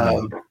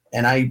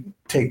 and I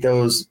take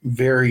those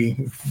very,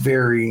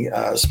 very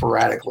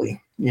sporadically.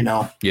 You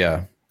know.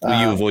 Yeah. Will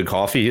you avoid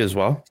coffee as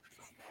well?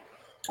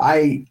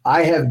 I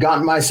have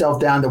gotten myself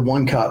down to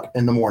 1 cup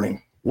in the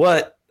morning.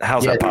 What?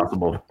 How's that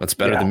possible? That's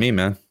better than me,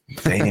 man.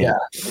 Damn. Yeah.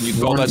 And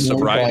you call that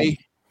sobriety?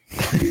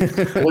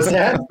 What's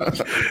that?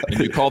 And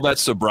you call that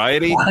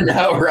sobriety? I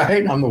know,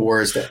 right? I'm the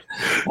worst. I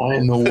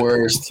am the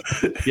worst.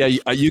 Yeah,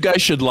 you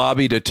guys should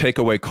lobby to take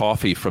away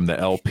coffee from the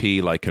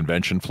LP like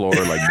convention floor,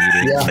 like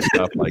meetings and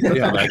stuff. Like, see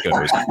how that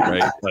goes,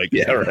 right? Like,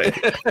 yeah, right.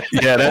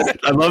 Yeah,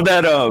 I love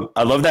that.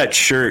 I love that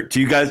shirt.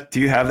 Do you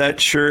have that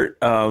shirt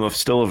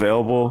still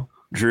available,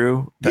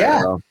 Drew?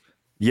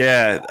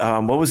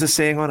 What was the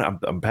saying on it?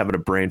 I'm having a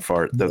brain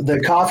fart.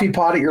 The coffee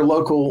pot at your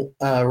local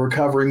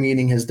recovery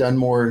meeting has done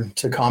more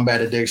to combat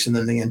addiction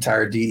than the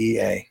entire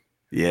DEA.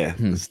 Yeah,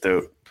 that's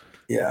dope.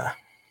 Yeah.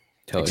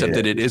 Except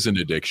that it is an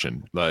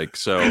addiction. Like,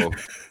 so.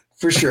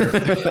 For sure.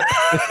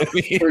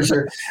 For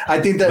sure. I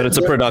think that. But it's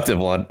a productive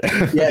one.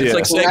 Yeah, it's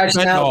like saying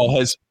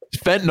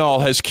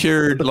fentanyl has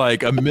cured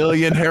like 1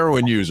 million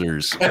heroin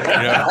users. You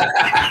know?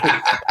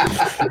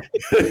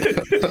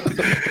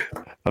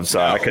 I'm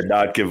sorry, I could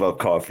not give up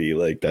coffee.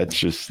 Like that's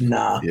just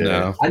no.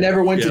 No. I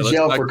never went to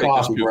jail for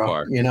coffee, bro.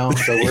 Far. You know,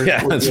 so we're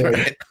that's good.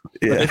 right.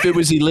 Yeah. If it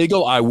was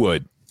illegal, I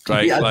would.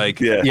 Right? Yeah. Like,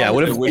 Yeah.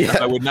 What if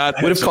I would not.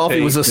 What if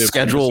coffee was a hesitate to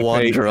Schedule 1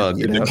 participate drug?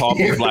 You in the know?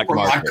 coffee black For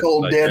my market,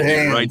 cold dead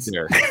right hands.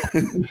 there.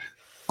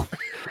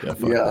 Yeah.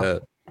 Fuck Yeah.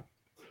 that.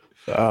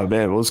 Oh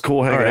man, well, it's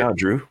cool hanging right. out,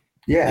 Drew.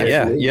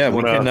 Yeah. Yeah.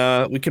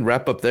 We can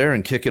wrap up there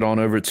and kick it on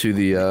over to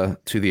the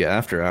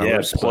after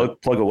hours. Yeah,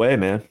 plug away,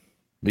 man.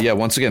 But yeah,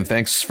 once again,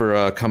 thanks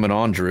for coming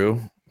on,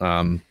 Drew.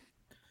 Once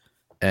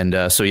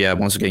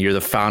again, you're the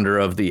founder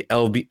of the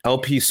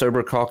LP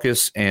Sober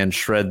Caucus and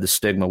Shred the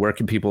Stigma. Where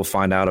can people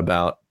find out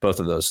about both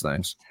of those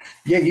things?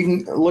 Yeah, you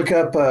can look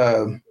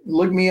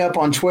me up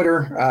on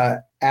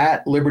Twitter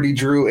at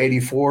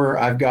LibertyDrew84.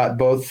 I've got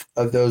both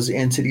of those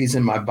entities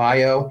in my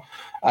bio.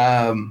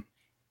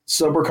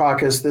 Sober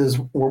Caucus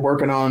we're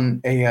working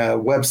on a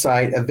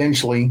website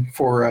eventually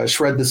for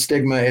Shred the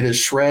Stigma. It is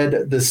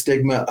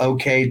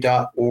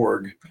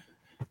shredthestigmaok.org.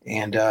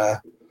 And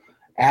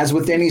as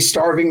with any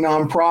starving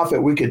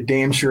nonprofit, we could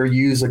damn sure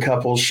use a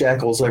couple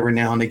shekels every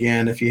now and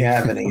again if you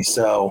have any.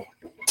 So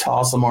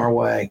toss them our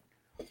way.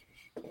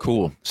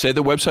 Cool. Say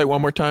the website one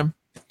more time.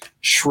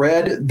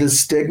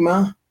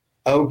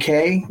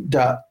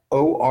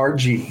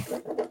 shredthestigmaok.org.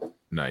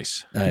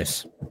 Nice.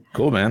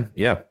 Cool, man.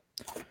 Yeah.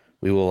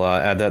 We will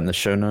add that in the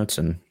show notes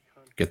and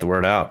get the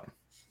word out.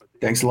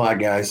 Thanks a lot,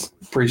 guys.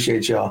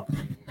 Appreciate y'all.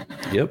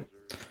 Yep.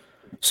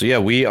 So yeah,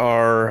 we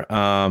are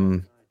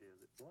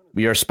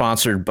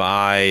sponsored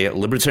by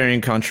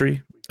Libertarian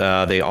Country.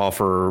 They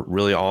offer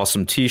really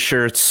awesome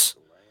t-shirts.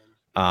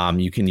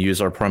 You can use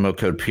our promo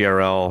code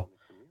PRL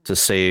to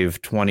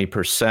save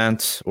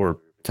 20% or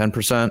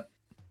 10%.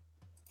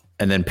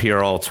 And then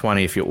PRL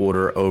 20 if you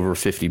order over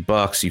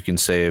 $50, you can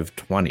save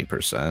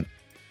 20%.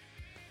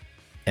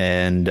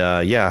 And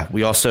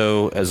we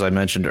also, as I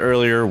mentioned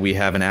earlier, we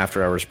have an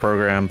after hours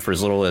program for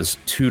as little as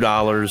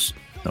 $3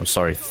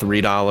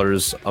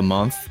 a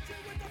month.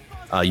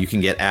 You can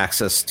get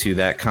access to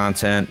that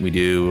content. We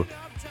do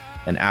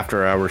an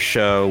after hours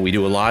show. We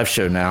do a live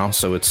show now,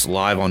 so it's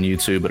live on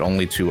YouTube, but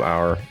only to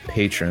our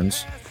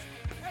patrons.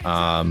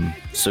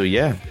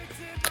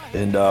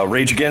 And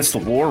Rage Against the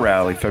War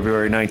rally,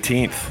 February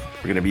 19th.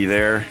 We're going to be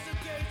there.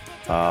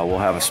 We'll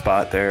have a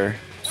spot there.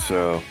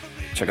 So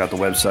check out the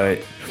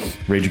website,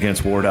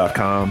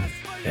 rageagainstwar.com.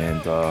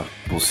 And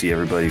we'll see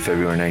everybody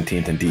February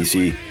 19th in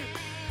DC.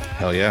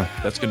 Hell yeah.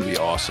 That's going to be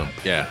awesome.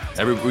 Yeah.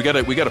 We got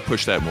to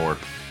push that more.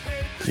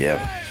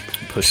 Yeah.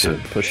 Push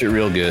it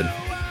real good.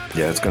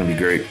 Yeah, it's going to be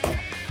great.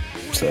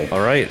 So,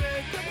 all right.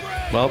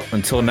 Well,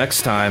 until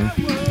next time,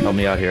 help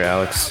me out here,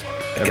 Alex.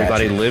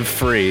 Everybody live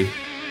free.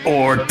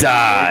 Or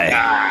die.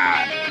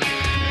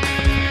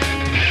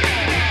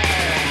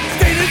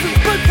 Statism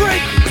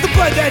footprint is the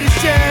blood that is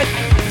shed.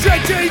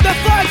 Drenching the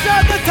flags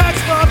of the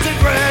tax bombs in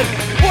red.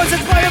 Was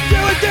its way of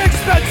few at the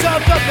expense of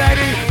the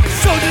many.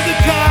 Soldiers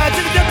and cards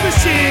in a death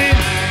machine.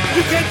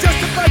 You can't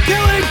justify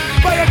killing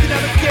by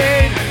economic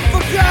gain.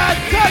 For God,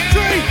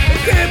 country,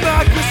 and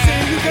democracy.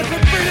 You can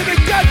put freedom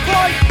at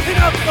gunpoint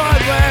in a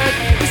foreign land.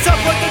 We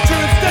support the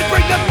troops, then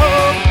bring them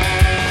home.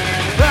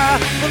 I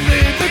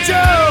believe the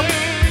Joe.